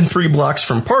double-double and 3 blocks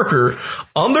from Parker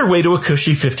on their way to a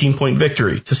cushy 15-point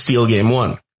victory to steal Game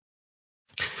 1.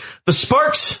 The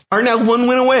Sparks are now 1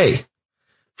 win away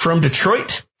from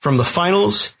Detroit, from the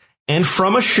finals, and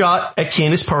from a shot at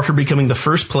Candace Parker becoming the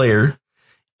first player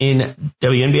in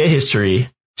WNBA history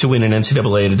to win an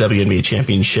NCAA and a WNBA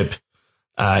championship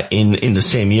in the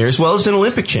same year, as well as an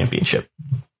Olympic championship.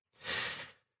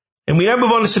 And we now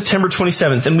move on to September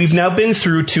 27th, and we've now been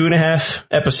through 2.5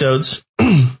 episodes,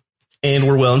 and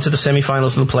we're well into the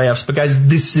semifinals and the playoffs. But guys,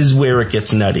 this is where it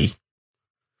gets nutty.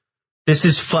 This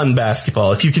is fun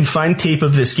basketball. If you can find tape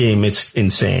of this game, it's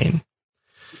insane.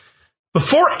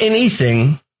 Before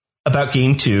anything about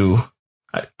Game 2,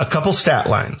 a couple stat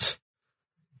lines.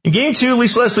 In Game 2,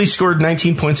 Lisa Leslie scored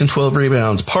 19 points and 12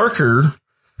 rebounds. Parker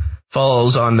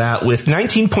follows on that with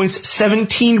 19 points,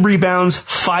 17 rebounds,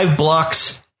 5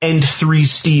 blocks, and 3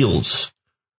 steals.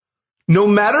 No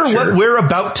matter what we're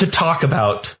about to talk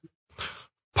about,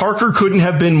 Parker couldn't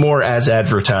have been more as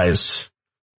advertised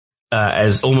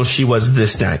as almost she was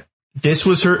this night. This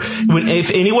was her.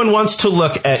 If anyone wants to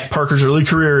look at Parker's early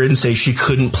career and say she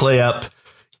couldn't play up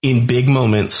in big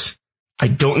moments, I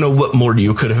don't know what more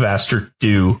you could have asked her to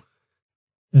do.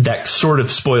 That sort of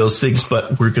spoils things,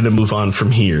 but we're going to move on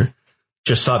from here.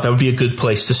 Just thought that would be a good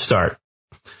place to start.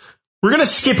 We're going to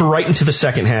skip right into the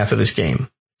second half of this game,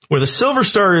 where the Silver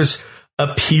Stars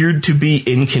appeared to be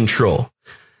in control.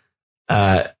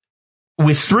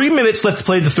 With 3 minutes left to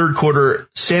play the third quarter,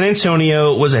 San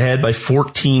Antonio was ahead by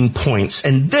 14 points.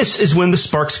 And this is when the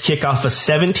Sparks kick off a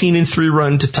 17-3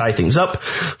 run to tie things up,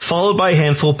 followed by a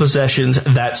handful of possessions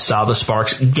that saw the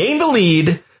Sparks gain the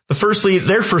lead,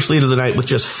 their first lead of the night, with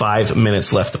just 5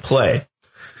 minutes left to play.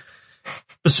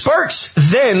 The Sparks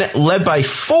then led by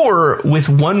 4 with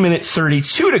 1 minute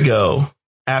 32 to go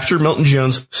after Milton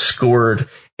Jones scored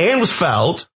and was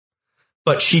fouled,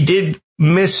 but she did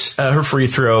miss her free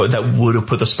throw that would have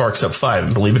put the Sparks up 5.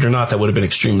 And believe it or not, that would have been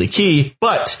extremely key.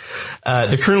 But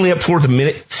they're currently up 4 with 1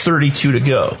 minute 32 to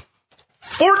go.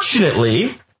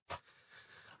 Fortunately,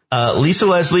 Lisa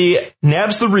Leslie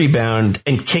nabs the rebound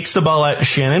and kicks the ball out to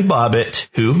Shannon Bobbitt,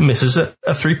 who misses a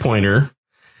 3-pointer.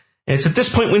 And it's at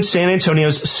this point when San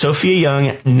Antonio's Sophia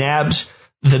Young nabs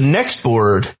the next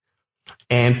board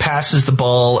and passes the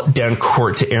ball down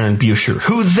court to Erin Buescher,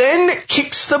 who then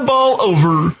kicks the ball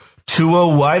over to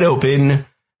a wide open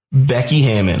Becky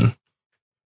Hammon.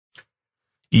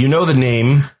 You know the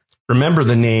name. Remember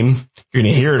the name. You're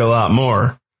going to hear it a lot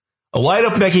more. A wide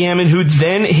open Becky Hammon, who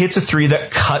then hits a three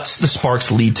that cuts the Sparks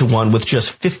lead to 1 with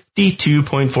just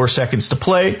 52.4 seconds to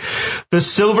play. The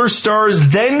Silver Stars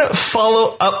then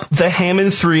follow up the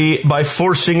Hammon three by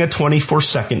forcing a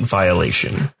 24-second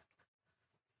violation.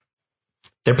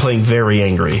 They're playing very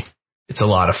angry. It's a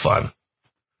lot of fun.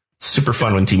 It's super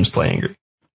fun when teams play angry.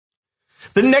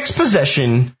 The next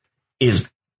possession is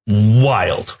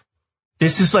wild.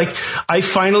 This is like, I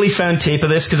finally found tape of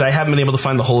this because I haven't been able to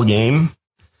find the whole game.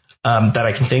 That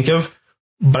I can think of,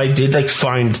 but I did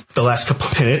find the last couple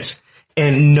of minutes,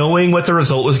 and knowing what the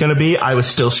result was going to be, I was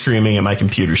still screaming at my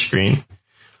computer screen.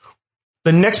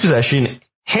 The next possession,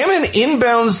 Hammon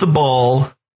inbounds the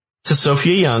ball to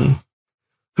Sophia Young,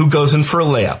 who goes in for a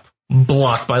layup,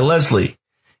 blocked by Leslie.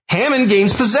 Hammon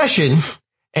gains possession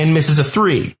and misses a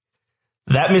three.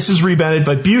 That misses rebounded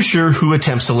by Buescher, who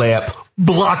attempts a layup,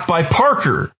 blocked by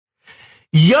Parker.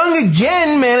 Young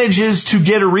again manages to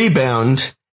get a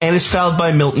rebound and is fouled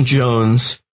by Milton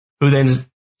Jones, who then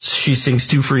she sinks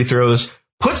 2 free throws,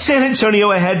 puts San Antonio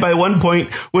ahead by 1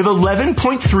 point with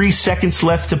 11.3 seconds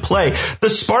left to play. The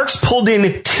Sparks pulled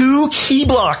in 2 key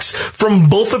blocks from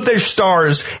both of their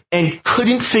stars and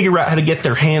couldn't figure out how to get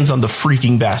their hands on the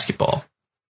freaking basketball.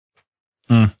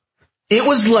 It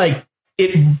was like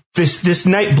this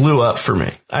night blew up for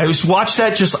me. I was watched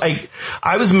that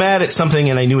I was mad at something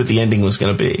and I knew what the ending was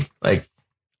going to be.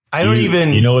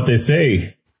 You know what they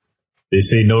say? They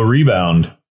say no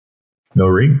rebound, no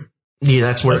ring. Yeah,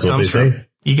 that's where it comes from. Say.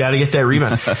 You got to get that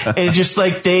rebound. And it just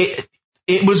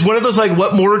it was one of those,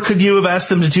 what more could you have asked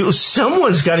them to do?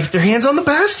 Someone's got to get their hands on the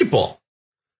basketball.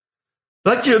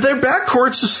 Their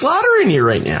backcourt's slaughtering you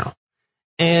right now.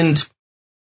 And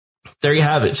there you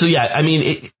have it. So yeah, I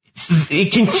mean,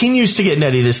 it continues to get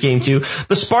nutty this game too.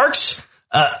 The Sparks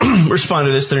respond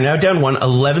to this. They're now down 1,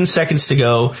 11 seconds to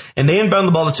go, and they inbound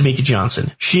the ball to Tamika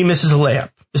Johnson. She misses a layup.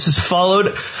 This is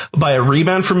followed by a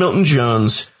rebound from Milton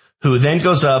Jones, who then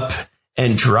goes up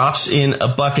and drops in a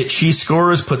bucket. She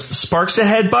scores, puts the Sparks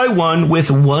ahead by 1 with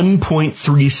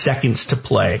 1.3 seconds to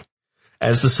play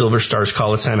as the Silver Stars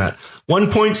call a timeout.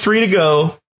 1.3 to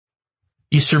go.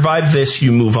 You survive this,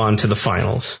 you move on to the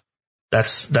finals.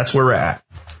 That's where we're at.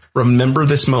 Remember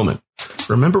this moment.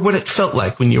 Remember what it felt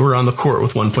like when you were on the court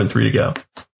with 1.3 to go.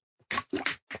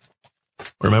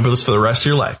 Remember this for the rest of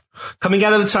your life. Coming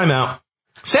out of the timeout,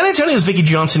 San Antonio's Vicki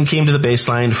Johnson came to the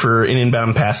baseline for an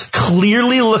inbound pass,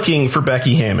 clearly looking for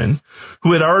Becky Hammon,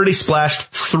 who had already splashed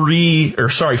 4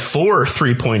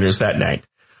 3-pointers that night.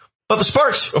 But the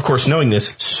Sparks, of course, knowing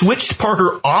this, switched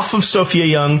Parker off of Sophia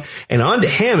Young and onto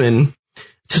Hammon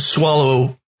to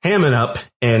swallow Hammon up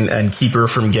and keep her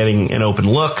from getting an open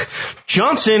look.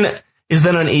 Johnson is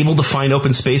then unable to find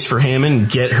open space for Hammon,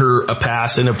 get her a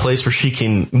pass in a place where she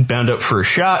can bound up for a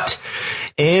shot,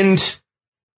 and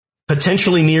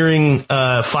potentially nearing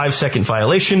a 5-second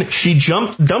violation, she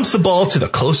dumps the ball to the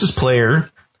closest player,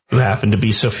 who happened to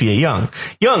be Sophia Young.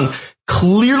 Young,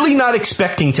 clearly not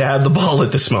expecting to have the ball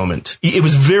at this moment. It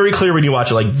was very clear when you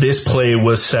watch it, this play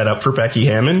was set up for Becky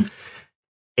Hammon,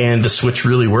 and the switch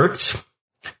really worked.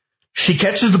 She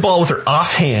catches the ball with her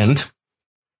offhand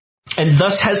and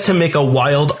thus has to make a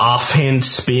wild offhand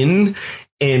spin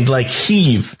and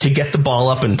heave to get the ball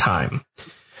up in time.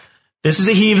 This is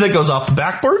a heave that goes off the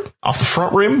backboard, off the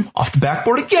front rim, off the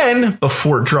backboard again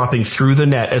before dropping through the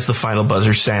net as the final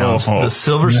buzzer sounds. The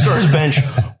Silver Stars bench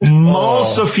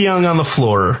mauls Sophia Young on the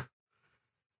floor.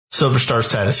 Silver Stars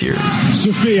tie the series.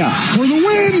 Sophia for the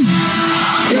win!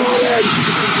 Got it!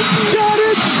 Got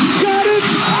it! Got it!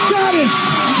 Got it!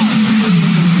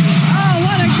 Oh,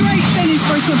 what a great finish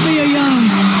for Sophia Young.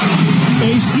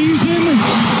 A season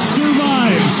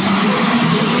survives.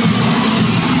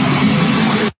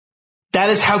 That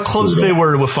is how close they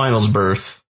were to a finals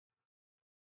berth.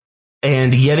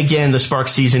 And yet again, the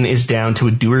Sparks season is down to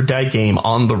a do-or-die game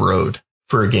on the road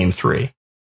for a game 3.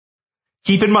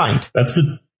 Keep in mind. That's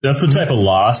the type of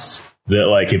loss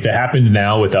that, if it happened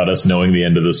now without us knowing the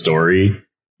end of the story,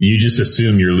 you just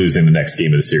assume you're losing the next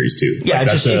game of the series too. Yeah, it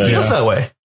feels that way.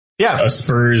 Yeah. A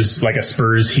Spurs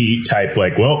Heat type,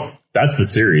 well, that's the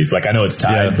series. I know it's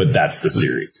tied, but that's the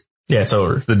series. Yeah, it's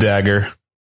over. The dagger.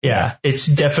 Yeah, it's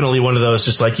definitely one of those,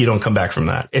 just you don't come back from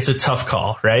that. It's a tough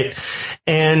call, right?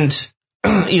 And,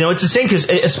 it's the same because,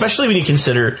 especially when you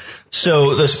consider,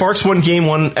 so the Sparks won game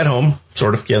 1 at home,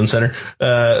 sort of, Galen Center.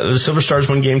 The Silver Stars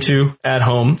won game 2 at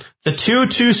home. The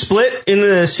 2-2 split in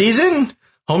the season,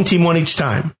 home team won each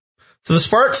time. So the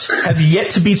Sparks have yet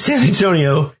to beat San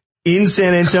Antonio in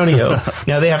San Antonio.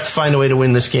 Now they have to find a way to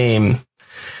win this game.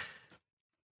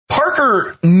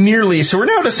 Parker nearly, so we're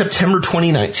now to September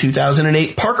 29th,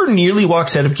 2008. Parker nearly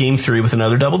walks out of game 3 with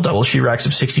another double-double. She racks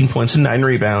up 16 points and 9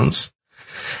 rebounds.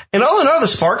 And all in all, the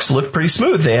Sparks looked pretty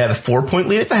smooth. They had a 4-point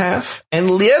lead at the half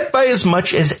and led by as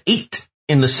much as 8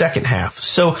 in the second half.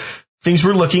 So things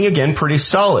were looking, again, pretty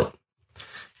solid.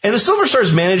 And the Silver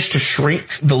Stars managed to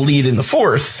shrink the lead in the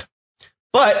fourth.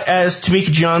 But as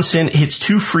Tamika Johnson hits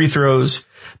 2 free throws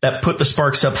that put the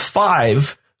Sparks up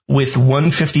 5 with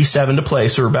 1:57 to play.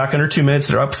 So we're back under 2 minutes.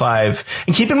 They're up 5.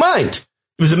 And keep in mind,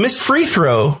 it was a missed free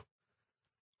throw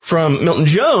from Milton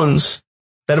Jones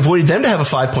that avoided them to have a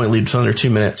 5-point lead with under 2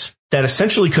 minutes. That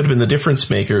essentially could have been the difference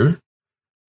maker.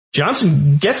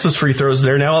 Johnson gets those free throws.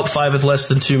 They're now up 5 with less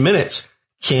than 2 minutes.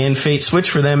 Can fate switch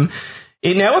for them?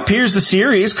 It now appears the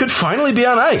series could finally be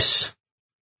on ice.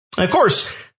 And of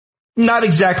course, not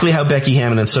exactly how Becky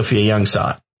Hammon and Sophia Young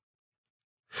saw it.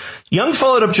 Young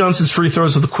followed up Johnson's free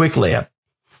throws with a quick layup.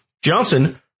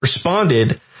 Johnson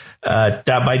responded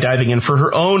by diving in for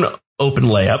her own open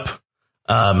layup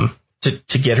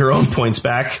to get her own points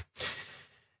back.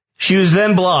 She was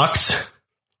then blocked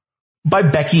by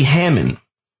Becky Hammon.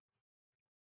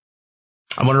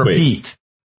 I want to repeat.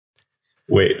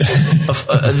 Wait.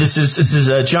 This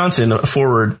is Johnson, a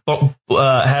forward,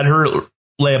 had her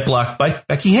layup blocked by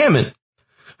Becky Hammon,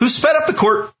 who sped up the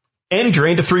court and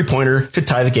drained a 3-pointer to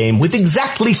tie the game with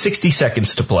exactly 60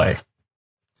 seconds to play.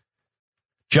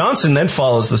 Johnson then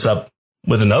follows this up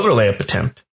with another layup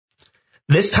attempt,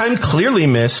 this time clearly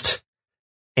missed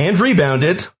and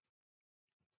rebounded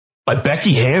by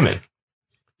Becky Hammon.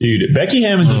 Dude, Becky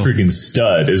Hammon's a freaking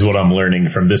stud is what I'm learning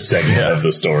from this segment of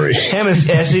the story. Hammon,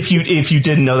 as if you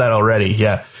didn't know that already,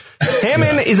 yeah.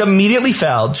 Hammon is immediately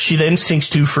fouled. She then sinks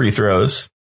 2 free throws.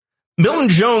 Milton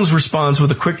Jones responds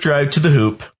with a quick drive to the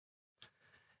hoop,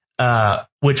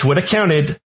 which would have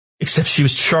counted, except she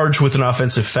was charged with an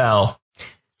offensive foul.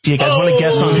 Do you guys want to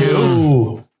guess on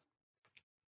who?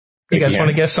 Do you guys want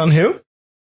to guess on who?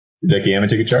 Did Becky Hammon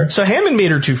take a charge? So Hammon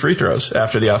made her 2 free throws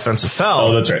after the offensive foul.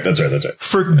 Oh, that's right.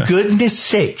 For goodness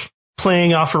sake,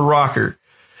 playing off her rocker.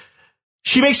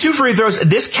 She makes 2 free throws.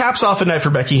 This caps off a night for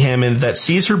Becky Hammon that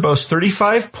sees her boast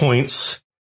 35 points.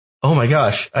 Oh my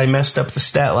gosh, I messed up the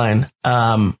stat line.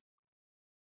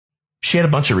 She had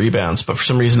a bunch of rebounds, but for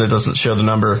some reason it doesn't show the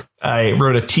number. I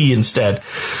wrote a T instead.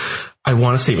 I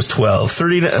want to say it was 12.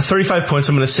 35 points.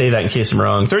 I'm going to say that in case I'm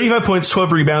wrong. 35 points,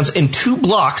 12 rebounds, and 2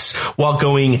 blocks while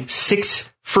going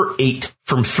 6 for 8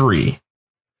 from 3.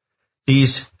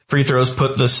 These free throws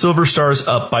put the Silver Stars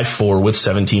up by 4 with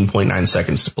 17.9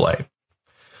 seconds to play.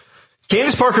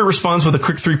 Candace Parker responds with a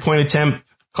quick 3-point attempt,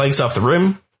 clanks off the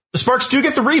rim. The Sparks do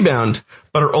get the rebound,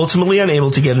 but are ultimately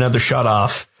unable to get another shot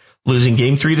off, losing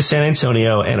Game 3 to San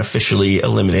Antonio and officially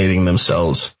eliminating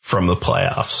themselves from the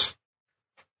playoffs.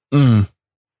 And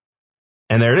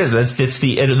there it is. That's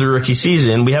the end of the rookie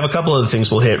season. We have a couple other things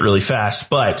we'll hit really fast,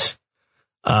 but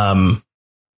you were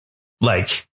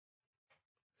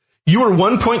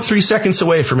 1.3 seconds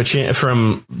away from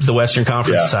from the Western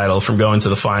Conference title, from going to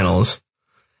the finals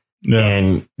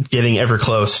and getting ever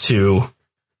close to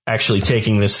actually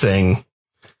taking this thing.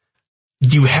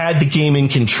 You had the game in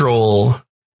control,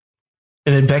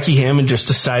 and then Becky Hammon just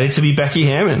decided to be Becky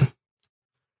Hammon.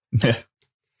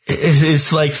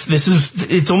 It's like,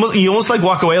 you almost like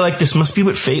walk away like this must be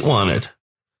what fate wanted.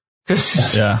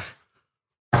 What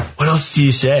else do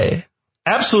you say?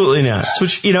 Absolutely not.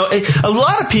 Which, a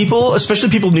lot of people, especially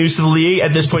people new to the league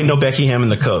at this point, know Becky Hammon,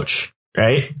 the coach,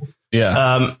 right?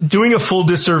 Yeah. Doing a full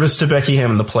disservice to Becky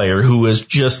Hammon, the player, who was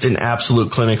just an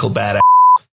absolute clinical badass.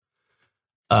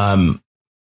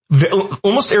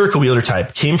 Almost Erica Wheeler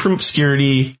type, came from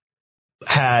obscurity,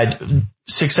 had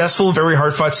successful, very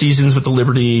hard-fought seasons with the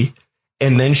Liberty,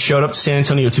 and then showed up to San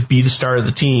Antonio to be the star of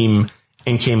the team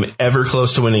and came ever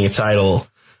close to winning a title.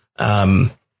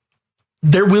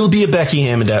 There will be a Becky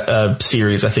Hammon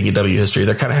series, I think, in W history.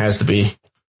 There kind of has to be.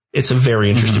 It's a very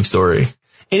interesting story.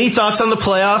 Any thoughts on the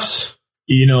playoffs?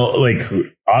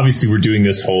 Obviously we're doing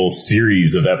this whole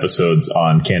series of episodes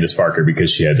on Candace Parker because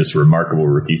she had this remarkable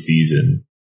rookie season.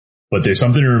 But there's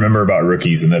something to remember about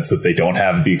rookies, and that's that they don't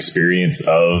have the experience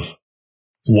of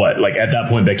at that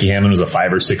point, Becky Hammon was a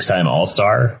 5 or 6 time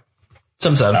All-Star.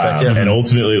 Some side effect, yeah. And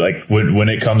ultimately, when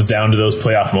it comes down to those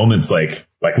playoff moments, like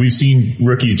we've seen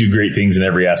rookies do great things in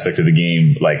every aspect of the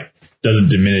game,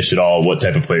 doesn't diminish at all what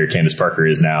type of player Candace Parker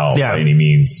is now by any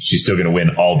means. She's still going to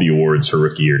win all the awards for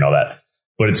rookie year and all that.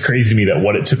 But it's crazy to me that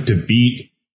what it took to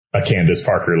beat a Candace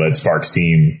Parker-led Sparks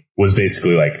team was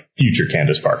basically future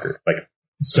Candace Parker.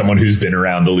 Someone who's been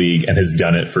around the league and has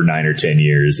done it for 9 or 10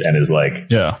 years and is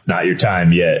it's not your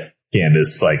time yet.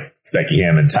 Candace, like it's Becky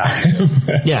Hammond time.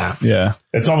 Yeah. Yeah.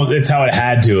 It's how it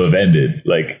had to have ended.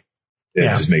 Like it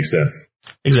just makes sense.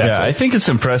 Exactly. Yeah, I think it's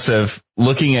impressive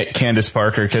looking at Candace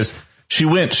Parker because she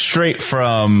went straight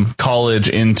from college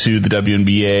into the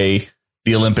WNBA,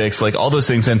 the Olympics, like all those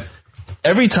things. And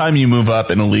every time you move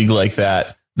up in a league like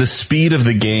that, the speed of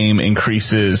the game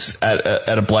increases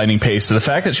at a blinding pace. So the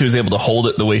fact that she was able to hold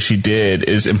it the way she did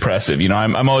is impressive. You know,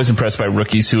 I'm always impressed by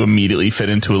rookies who immediately fit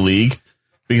into a league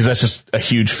because that's just a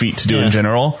huge feat to do in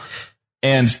general.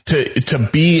 And to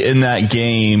be in that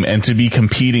game and to be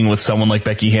competing with someone like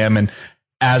Becky Hammond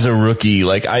as a rookie,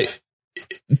 like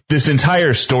this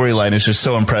entire storyline is just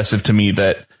so impressive to me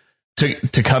that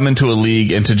to come into a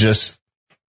league and to just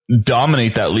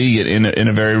dominate that league in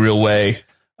a very real way,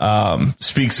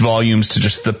 speaks volumes to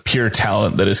just the pure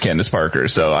talent that is Candace Parker.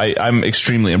 So I'm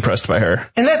extremely impressed by her.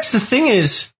 And that's the thing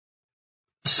is,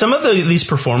 some of these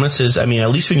performances, I mean,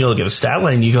 at least when you look at the stat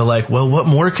line, you go like, well, what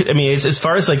more could, I mean, as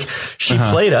far as like she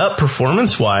played up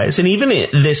performance wise, and even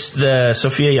the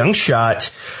Sophia Young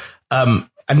shot, I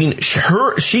mean,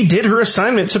 she did her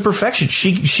assignment to perfection.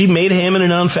 She made Hammond a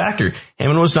non-factor.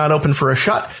 Hammond was not open for a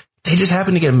shot. They just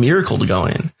happened to get a miracle to go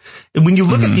in. And when you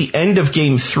look at the end of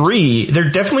game 3,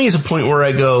 there definitely is a point where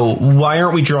I go, why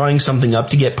aren't we drawing something up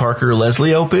to get Parker or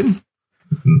Leslie open?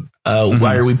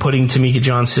 Why are we putting Tamika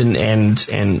Johnson and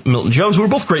Milton Jones, who are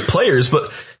both great players,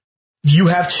 but you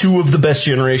have two of the best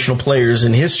generational players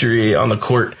in history on the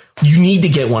court. You need to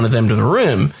get one of them to the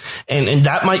rim. And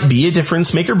that might be a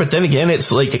difference maker. But then again,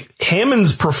 it's like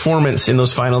Hammond's performance in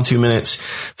those final 2 minutes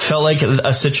felt like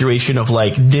a situation of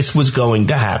like, this was going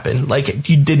to happen. Like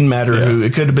it didn't matter who,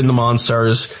 it could have been the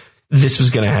Monstars. This was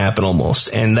going to happen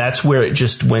almost. And that's where it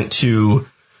just went to,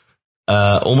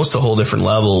 almost a whole different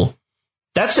level.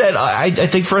 That said, I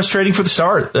think frustrating for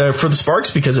the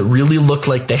Sparks because it really looked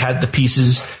like they had the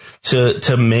pieces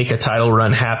to make a title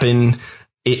run happen.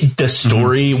 The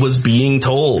story was being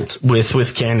told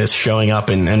with Candace showing up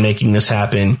and making this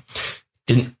happen.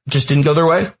 Didn't go their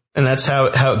way. And that's how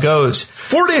it goes.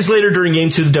 4 days later during game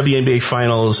 2 of the WNBA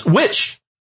finals, which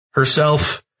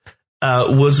herself,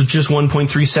 was just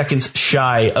 1.3 seconds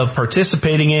shy of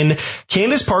participating in,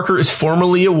 Candace Parker is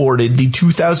formally awarded the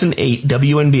 2008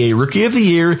 WNBA Rookie of the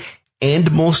Year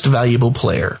and Most Valuable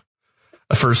Player,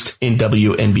 a first in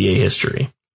WNBA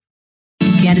history.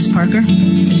 Candace Parker,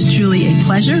 it is truly a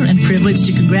pleasure and privilege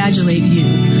to congratulate you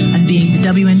on being the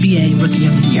WNBA Rookie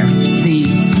of the Year. The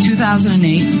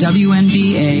 2008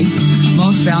 WNBA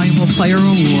Most Valuable Player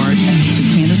Award to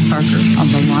Candace Parker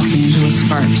of the Los Angeles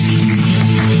Sparks.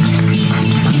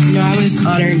 You know, I was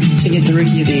honored to get the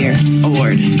Rookie of the Year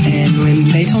award, and when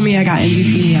they told me I got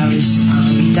MVP, I was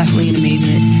definitely in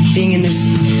amazement. Being in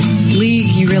this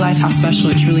league, you realize how special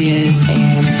it truly is,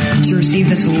 and to receive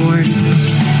this award,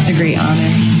 it's a great honor.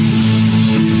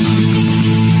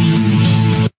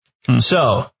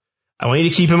 So, I want you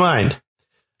to keep in mind,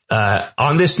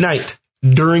 on this night,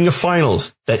 during the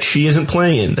finals, that she isn't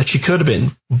playing in, that she could have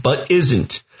been, but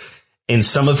isn't. And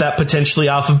some of that potentially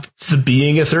off of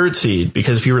being a third seed,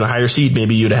 because if you were in a higher seed,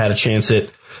 maybe you'd have had a chance at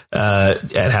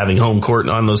having home court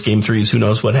on those game 3s. Who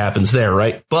knows what happens there,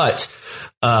 right? But,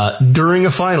 during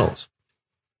a finals,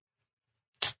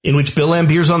 in which Bill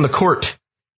Laimbeer's on the court,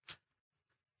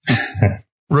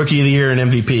 Rookie of the Year and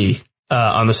MVP,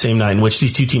 on the same night, in which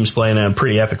these two teams play in a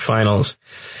pretty epic finals.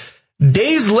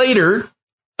 Days later,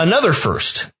 another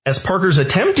first, as Parker's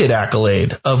attempted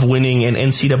accolade of winning an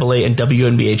NCAA and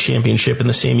WNBA championship in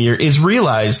the same year is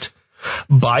realized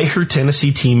by her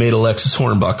Tennessee teammate Alexis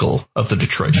Hornbuckle of the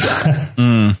Detroit Shock.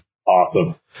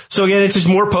 Awesome. So again, it's just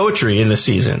more poetry in this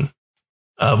season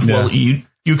of, well, you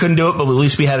couldn't do it, but at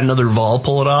least we had another Vol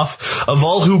pull it off. A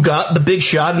Vol who got the big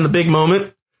shot in the big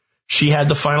moment. She had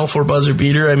the Final Four buzzer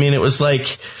beater. I mean, it was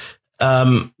like,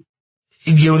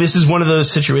 this is one of those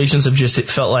situations of just, it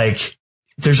felt like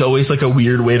there's always like a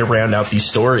weird way to round out these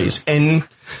stories. And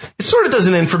it sort of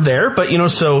doesn't end from there, but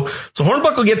so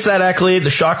Hornbuckle gets that accolade. The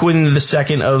Shock win the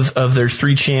second of their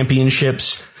 3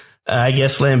 championships. I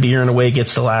guess Laimbeer in a way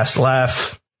gets the last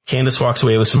laugh. Candace walks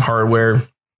away with some hardware.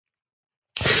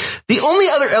 The only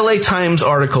other LA Times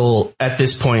article at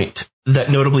this point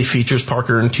that notably features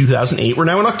Parker in 2008. We're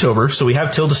now in October, so we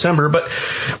have till December, but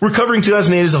we're covering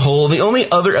 2008 as a whole. The only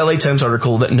other LA Times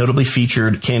article that notably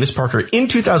featured Candace Parker in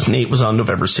 2008 was on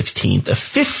November 16th, a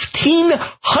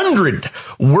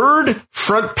 1,500-word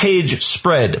front page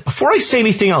spread. Before I say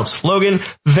anything else, Logan,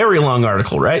 very long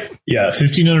article, right? Yeah,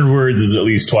 1,500 words is at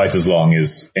least twice as long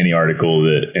as any article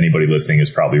that anybody listening has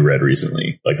probably read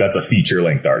recently. Like, that's a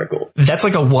feature-length article. That's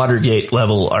like a Watergate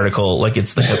level article. Like,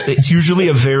 it's usually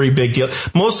a very big big deal.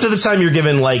 Most of the time you're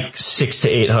given like 600 to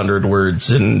 800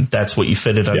 words, and that's what you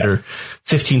fit it under.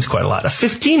 15's quite a lot. A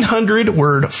 1,500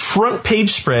 word front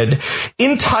page spread,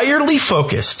 entirely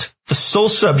focused. The sole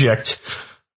subject,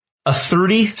 a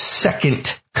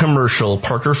 30-second commercial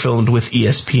Parker filmed with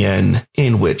ESPN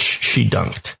in which she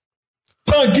dunked.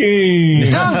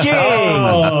 Dunking!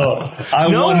 Oh, I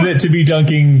wanted it to be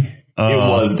dunking. It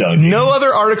was dunking. No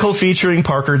other article featuring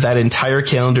Parker that entire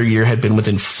calendar year had been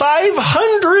within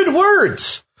 500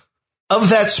 words of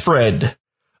that spread.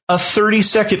 A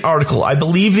 30-second article. I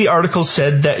believe the article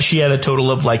said that she had a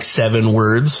total of like 7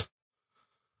 words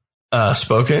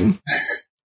spoken.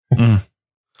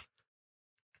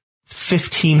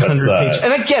 1,500 pages.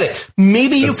 And I get it.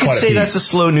 Maybe you could say that's a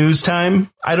slow news time.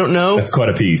 I don't know. That's quite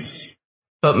a piece.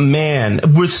 But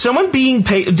man, was someone being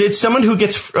paid? Did someone who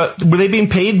gets, were they being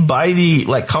paid by the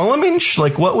like column inch?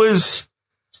 Like what was?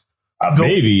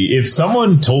 Maybe if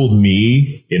someone told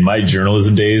me in my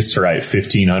journalism days to write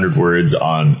 1,500 words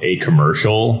on a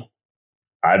commercial,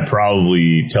 I'd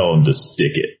probably tell them to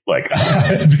stick it. Like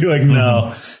I'd be like,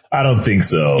 no, I don't think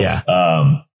so. Yeah.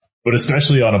 But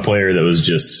especially on a player that was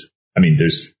just, I mean,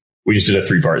 we just did a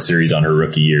 3-part series on her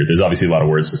rookie year. There's obviously a lot of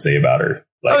words to say about her.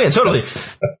 Like, oh yeah, totally.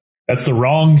 That's the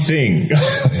wrong thing.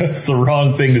 That's the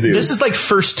wrong thing to do. This is like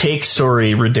first take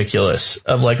story ridiculous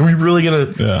of like, are we really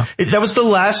going to, that was the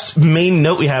last main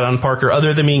note we had on Parker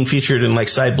other than being featured in like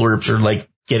side blurbs or like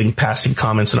getting passing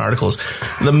comments and articles.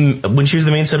 When she was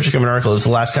the main subject of an article, it was the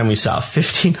last time we saw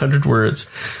 1,500 words.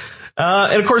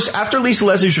 And of course, after Lisa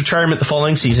Leslie's retirement the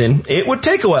following season, it would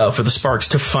take a while for the Sparks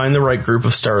to find the right group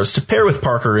of stars to pair with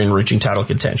Parker in reaching title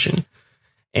contention.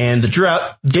 And the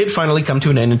drought did finally come to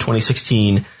an end in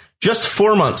 2016. Just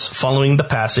 4 months following the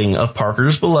passing of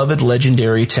Parker's beloved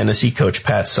legendary Tennessee coach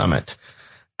Pat Summitt,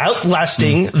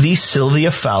 outlasting the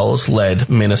Sylvia Fowles-led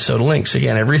Minnesota Lynx.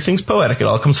 Again, everything's poetic. It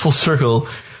all comes full circle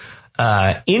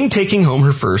in taking home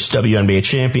her first WNBA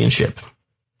championship.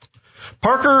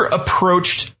 Parker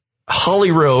approached Holly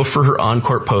Rowe for her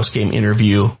on-court post-game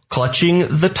interview,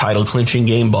 clutching the title-clinching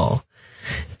game ball.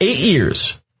 8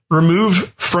 years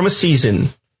removed from a season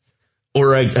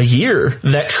or a year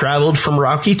that traveled from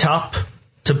Rocky Top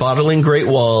to Bottling Great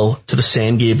Wall to the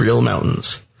San Gabriel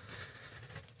Mountains.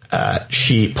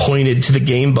 She pointed to the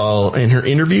game ball, and her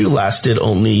interview lasted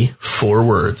only 4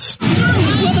 words. Well,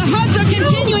 the hugs are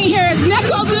continuing here as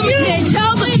Neko Gumite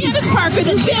tells Candace Parker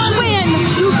that this win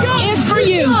is for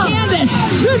you. Candace,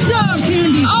 good job,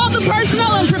 Candace. All the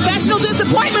personal and professional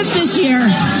disappointments this year.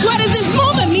 What does this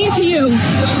moment mean to you?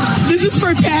 This is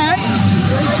for Pat.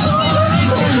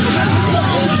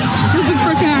 This is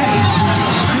for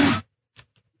Pat.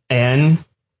 And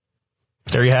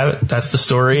there you have it. That's the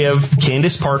story of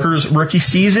Candace Parker's rookie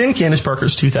season, Candace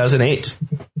Parker's 2008.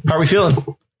 How are we feeling?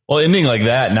 Well, ending like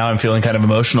that, now I'm feeling kind of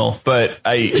emotional, but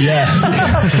it's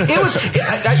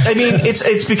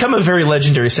become a very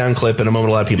legendary sound clip and a moment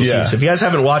a lot of people see. So if you guys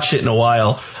haven't watched it in a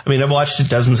while, I mean, I've watched it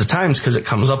dozens of times because it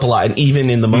comes up a lot. And even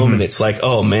in the moment, it's like,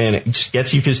 oh man, it just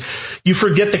gets you because you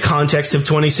forget the context of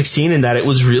 2016 and that it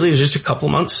was just a couple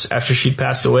months after she'd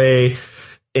passed away.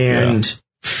 And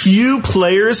few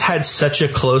players had such a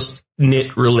close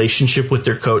knit relationship with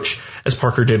their coach as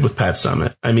Parker did with Pat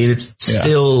Summitt. I mean, it's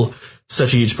still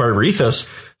such a huge part of her ethos.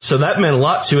 So that meant a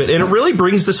lot to it. And it really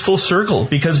brings this full circle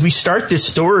because we start this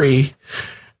story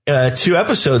 2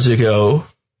 episodes ago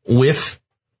with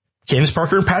Candace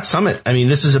Parker and Pat Summitt. I mean,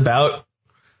 this is about,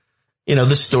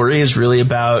 this story is really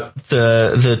about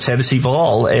the Tennessee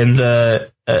Vol and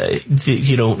their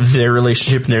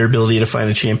relationship and their ability to find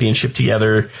a championship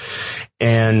together.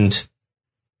 And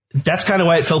that's kind of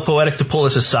why it felt poetic to pull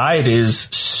us aside is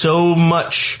so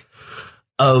much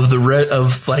of the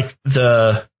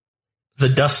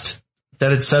dust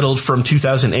that had settled from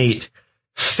 2008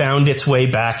 found its way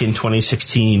back in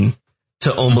 2016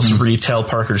 to almost retell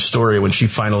Parker's story when she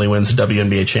finally wins the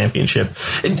WNBA championship.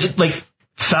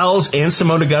 Fowles and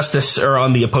Simone Augustus are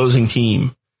on the opposing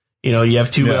team. You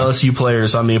have 2 LSU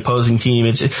players on the opposing team.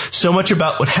 It's so much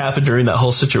about what happened during that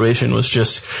whole situation was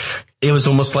just, it was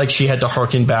almost like she had to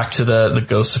harken back to the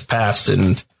ghosts of past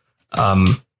and,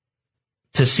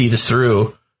 to see this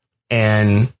through.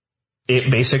 And it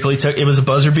basically it was a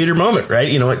buzzer beater moment, right?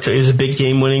 It was a big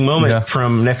game winning moment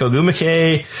from Neko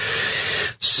Gumike.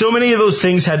 So many of those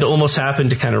things had to almost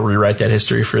happen to kind of rewrite that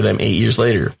history for them 8 years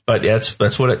later. But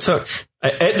that's what it took.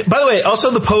 And by the way,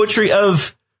 also the poetry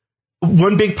of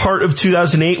one big part of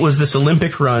 2008 was this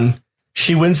Olympic run.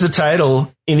 She wins the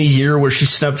title in a year where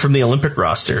she's snubbed from the Olympic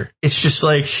roster. It's just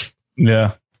like,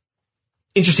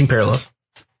 interesting parallels.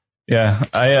 Yeah.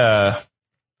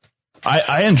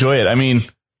 I enjoy it. I mean,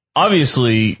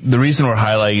 obviously the reason we're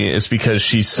highlighting it is because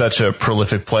she's such a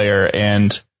prolific player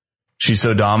and she's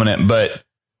so dominant. But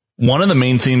one of the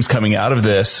main themes coming out of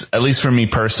this, at least for me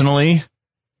personally,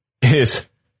 is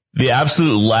the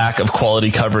absolute lack of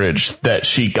quality coverage that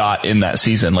she got in that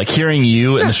season. Like hearing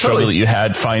you and the struggle that you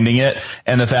had finding it,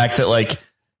 and the fact that like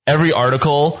every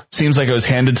article seems like it was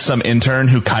handed to some intern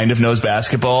who kind of knows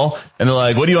basketball, and they're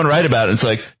like, what do you want to write about? And it's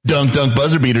like dunk,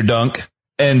 buzzer beater, dunk.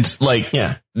 And like,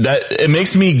 that it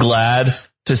makes me glad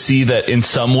to see that in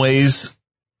some ways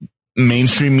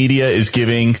mainstream media is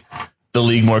giving the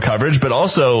league more coverage, but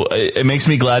also it makes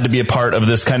me glad to be a part of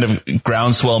this kind of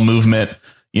groundswell movement,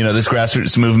 you know, this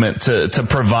grassroots movement to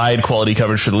provide quality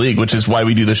coverage for the league, which is why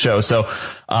we do the show. So,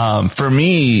 for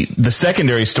me, the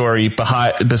secondary story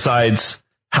besides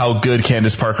how good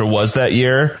Candace Parker was that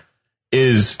year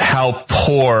is how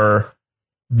poor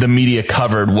the media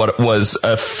covered what was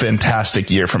a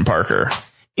fantastic year from Parker.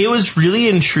 It was really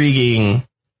intriguing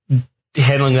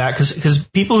handling that because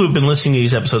people who've been listening to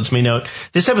these episodes may note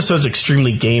this episode's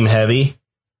extremely game heavy.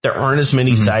 There aren't as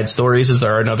many side stories as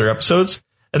there are in other episodes.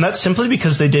 And that's simply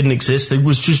because they didn't exist. There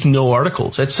was just no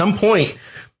articles. At some point,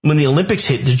 when the Olympics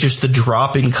hit, there's just the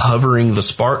drop in covering the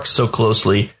Sparks so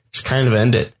closely just kind of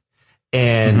ended.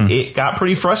 And it got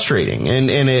pretty frustrating. And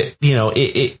it, you know,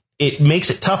 it makes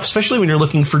it tough, especially when you're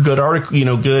looking for good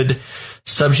good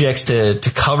subjects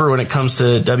to cover when it comes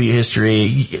to W history.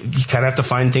 You kind of have to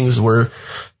find things where,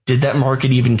 did that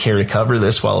market even care to cover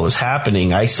this while it was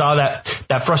happening? I saw that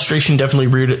frustration definitely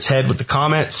reared its head with the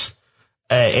comments.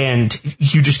 And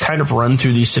you just kind of run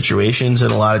through these situations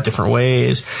in a lot of different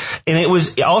ways. And it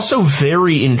was also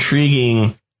very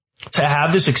intriguing to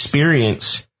have this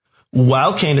experience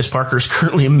while Candace Parker is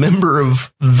currently a member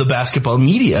of the basketball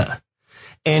media.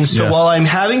 And so while I'm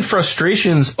having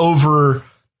frustrations over,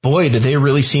 boy, do they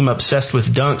really seem obsessed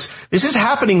with dunks, this is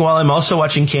happening while I'm also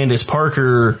watching Candace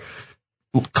Parker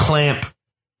clamp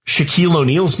Shaquille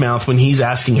O'Neal's mouth when he's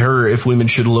asking her if women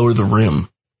should lower the rim.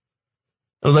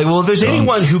 I was like, well, if there's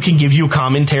anyone who can give you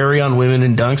commentary on women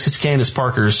and dunks, it's Candace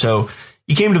Parker. So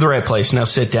you came to the right place. Now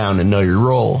sit down and know your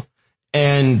role.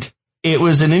 And it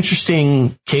was an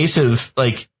interesting case of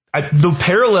like, the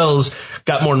parallels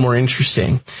got more and more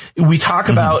interesting. We talk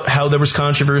about how there was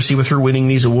controversy with her winning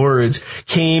these awards,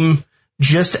 came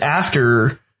just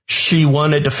after she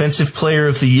won a Defensive Player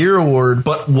of the Year award,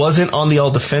 but wasn't on the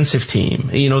all defensive team.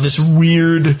 You know, this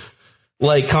weird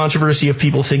like controversy of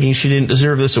people thinking she didn't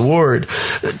deserve this award.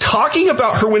 Talking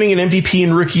about her winning an MVP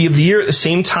and Rookie of the Year at the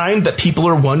same time that people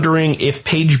are wondering if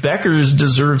Paige Beckers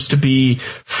deserves to be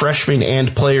Freshman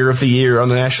and Player of the Year on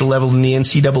the national level in the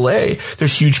NCAA.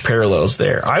 There's huge parallels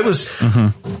there. I was,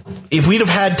 if we'd have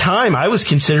had time, I was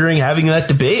considering having that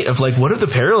debate of like, what are the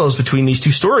parallels between these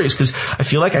two stories? Because I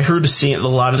feel like I heard a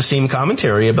lot of the same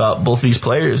commentary about both these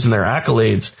players and their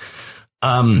accolades.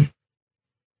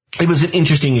 It was an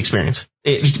interesting experience.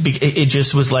 It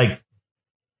just was like,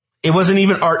 it wasn't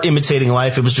even art imitating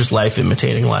life. It was just life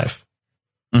imitating life.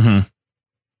 Logan,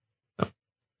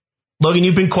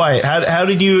 you've been quiet. How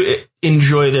did you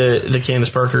enjoy the Candace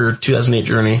Parker 2008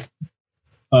 journey?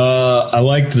 I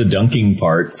liked the dunking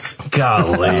parts.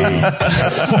 Golly.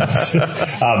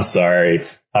 I'm sorry.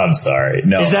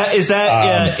 No. Is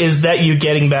that you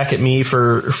getting back at me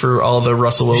for all the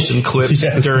Russell Wilson clips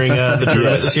during the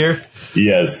tournament this year?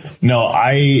 Yes. No,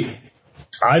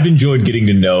 I've enjoyed getting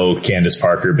to know Candace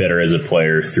Parker better as a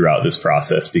player throughout this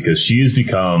process because she has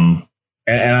become,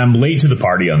 and I'm late to the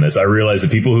party on this. I realize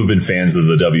that people who've been fans of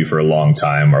the W for a long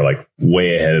time are like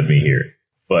way ahead of me here.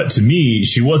 But to me,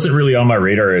 she wasn't really on my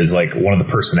radar as like one of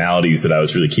the personalities that I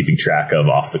was really keeping track of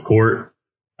off the court.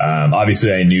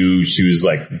 Obviously I knew she was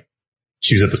at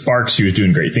the Sparks. She was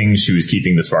doing great things. She was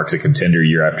keeping the Sparks a contender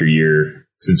year after year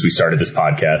since we started this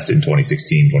podcast in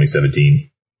 2016, 2017.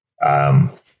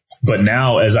 But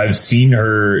now as I've seen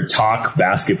her talk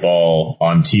basketball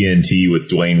on TNT with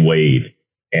Dwayne Wade,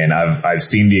 and I've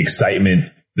seen the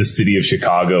excitement the city of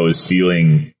Chicago is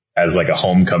feeling as like a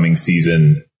homecoming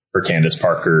season for Candace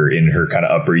Parker in her kind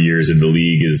of upper years in the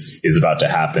league is about to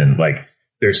happen. Like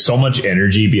there's so much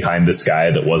energy behind this guy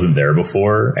that wasn't there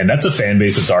before. And that's a fan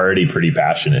base that's already pretty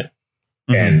passionate.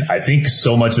 And I think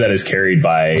so much of that is carried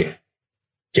by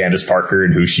Candace Parker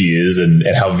and who she is and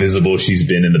how visible she's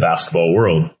been in the basketball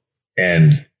world.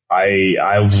 And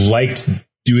I liked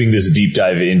doing this deep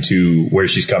dive into where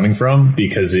she's coming from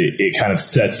because it kind of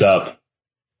sets up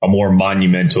a more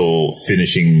monumental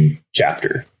finishing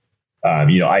chapter.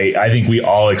 I think we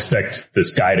all expect the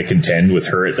Sky to contend with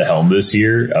her at the helm this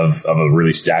year of a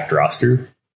really stacked roster.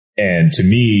 And to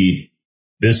me,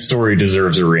 this story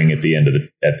deserves a ring at the end of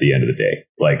the day.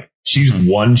 Like she's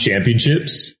won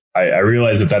championships I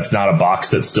realize that that's not a box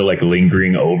that's still like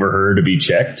lingering over her to be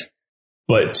checked.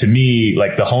 But to me,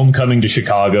 like the homecoming to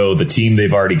Chicago, the team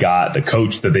they've already got, the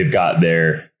coach that they've got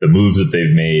there, the moves that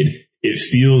they've made, it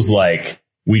feels like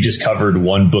we just covered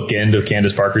one bookend of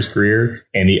Candace Parker's career,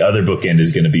 and the other bookend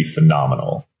is going to be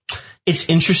phenomenal. It's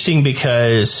interesting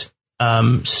because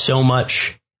so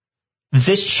much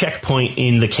this checkpoint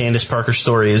in the Candace Parker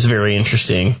story is very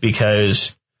interesting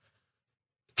because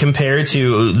compared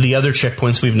to the other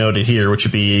checkpoints we've noted here, which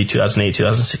would be 2008,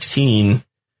 2016,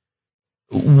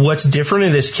 what's different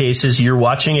in this case is you're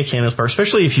watching a Candace Parker,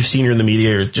 especially if you've seen her in the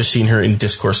media or just seen her in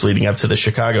discourse leading up to the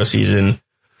Chicago season,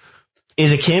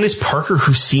 is a Candace Parker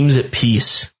who seems at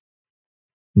peace.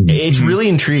 Mm-hmm. It's really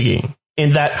intriguing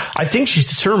in that I think she's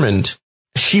determined.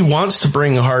 She wants to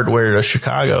bring hardware to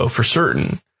Chicago for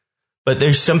certain. But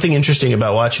there's something interesting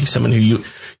about watching someone who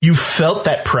you felt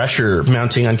that pressure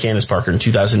mounting on Candace Parker in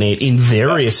 2008 in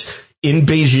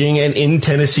Beijing and in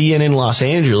Tennessee and in Los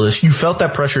Angeles. You felt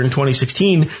that pressure in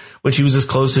 2016 when she was as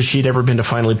close as she'd ever been to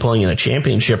finally pulling in a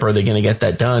championship. Are they going to get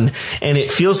that done? And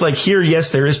it feels like here,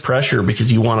 yes, there is pressure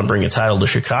because you want to bring a title to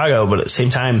Chicago, but at the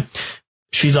same time,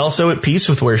 she's also at peace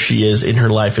with where she is in her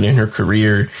life and in her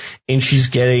career. And she's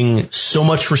getting so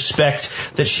much respect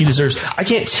that she deserves. I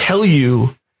can't tell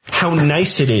you how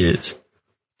nice it is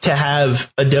to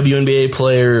have a WNBA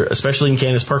player, especially in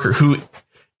Candace Parker, who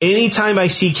anytime I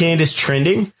see Candace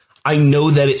trending, I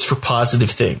know that it's for positive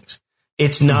things.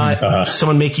 It's not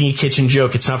someone making a kitchen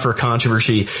joke. It's not for a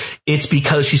controversy. It's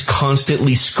because she's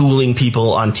constantly schooling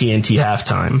people on TNT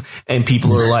halftime, and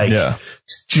people are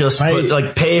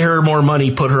like, pay her more money,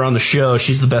 put her on the show.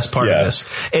 She's the best part of this.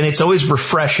 And it's always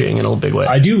refreshing in a big way.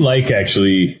 I do like,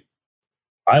 actually,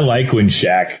 I like when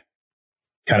Shaq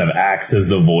kind of acts as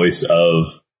the voice of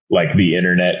like the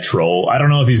internet troll. I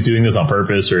don't know if he's doing this on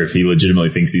purpose or if he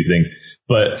legitimately thinks these things,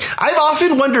 but I've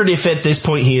often wondered if at this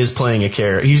point he is playing a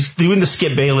character. He's doing the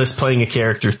Skip Bayless playing a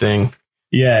character thing.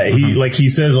 Yeah. He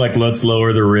says like, let's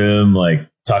lower the rim, like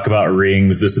talk about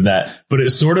rings, this and that, but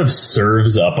it sort of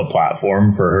serves up a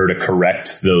platform for her to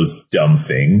correct those dumb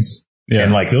things. Yeah.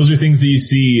 And like, those are things that you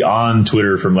see on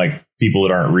Twitter from like people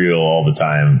that aren't real all the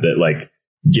time that like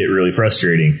get really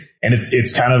frustrating. And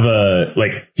it's kind of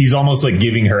like he's almost like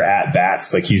giving her at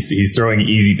bats. Like he's throwing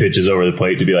easy pitches over the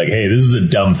plate to be like, hey, this is a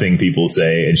dumb thing people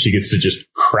say. And she gets to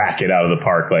just crack it out of the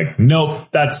park. Like, nope,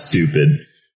 that's stupid.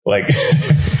 Like,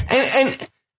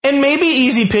 and maybe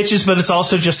easy pitches, but it's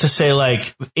also just to say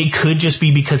like, it could just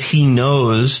be because he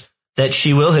knows that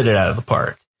she will hit it out of the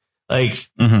park. Like,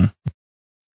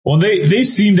 well, they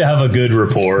seem to have a good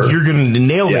rapport. You're going to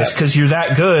nail this because you're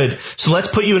that good. So let's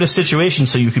put you in a situation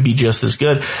so you could be just as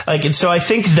good. Like, and so I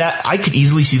think that I could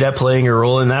easily see that playing a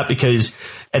role in that because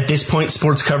at this point,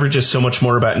 sports coverage is so much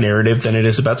more about narrative than it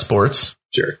is about sports.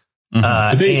 Sure.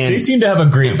 But they seem to have a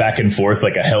great back and forth,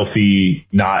 like a healthy,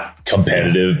 not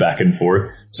competitive back and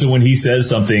forth. So when he says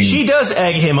something, she does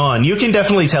egg him on. You can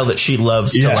definitely tell that she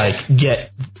loves to like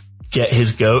get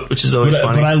his goat, which is always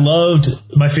funny. But I loved,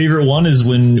 my favorite one is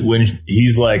when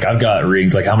he's like, I've got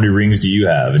rings. Like, how many rings do you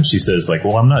have? And she says like,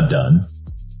 well, I'm not done.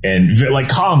 And like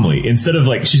calmly, instead of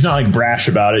like, she's not like brash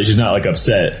about it. She's not like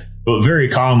upset, but very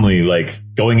calmly, like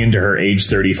going into her age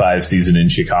 35 season in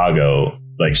Chicago,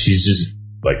 like she's just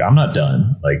like, I'm not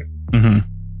done. Like,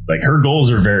 like her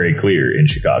goals are very clear in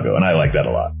Chicago. And I like that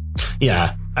a lot.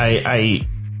 Yeah.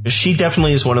 She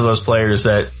definitely is one of those players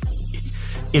that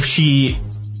if she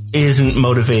isn't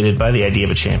motivated by the idea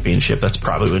of a championship, that's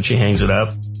probably when she hangs it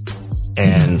up.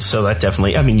 And so that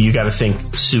definitely, I mean, you got to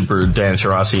think super Diana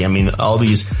Taurasi. I mean, all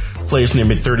these players in their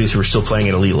mid-30s who are still playing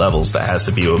at elite levels, that has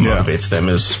to be what motivates them.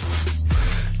 Is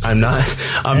I'm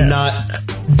not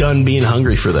done being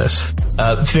hungry for this.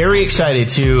 Very excited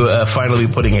to finally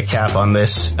be putting a cap on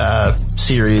this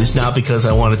series, not because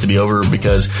I want it to be over,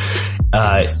 because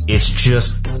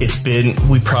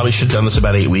we probably should have done this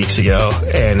about 8 weeks ago,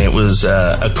 and it was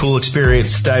a cool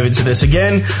experience to dive into this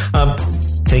again.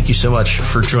 Thank you so much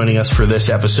for joining us for this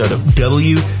episode of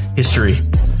W History.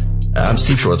 I'm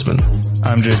Steve Schwartzman.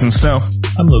 I'm Jason Snow.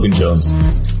 I'm Logan Jones.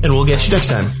 And we'll get you next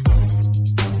time.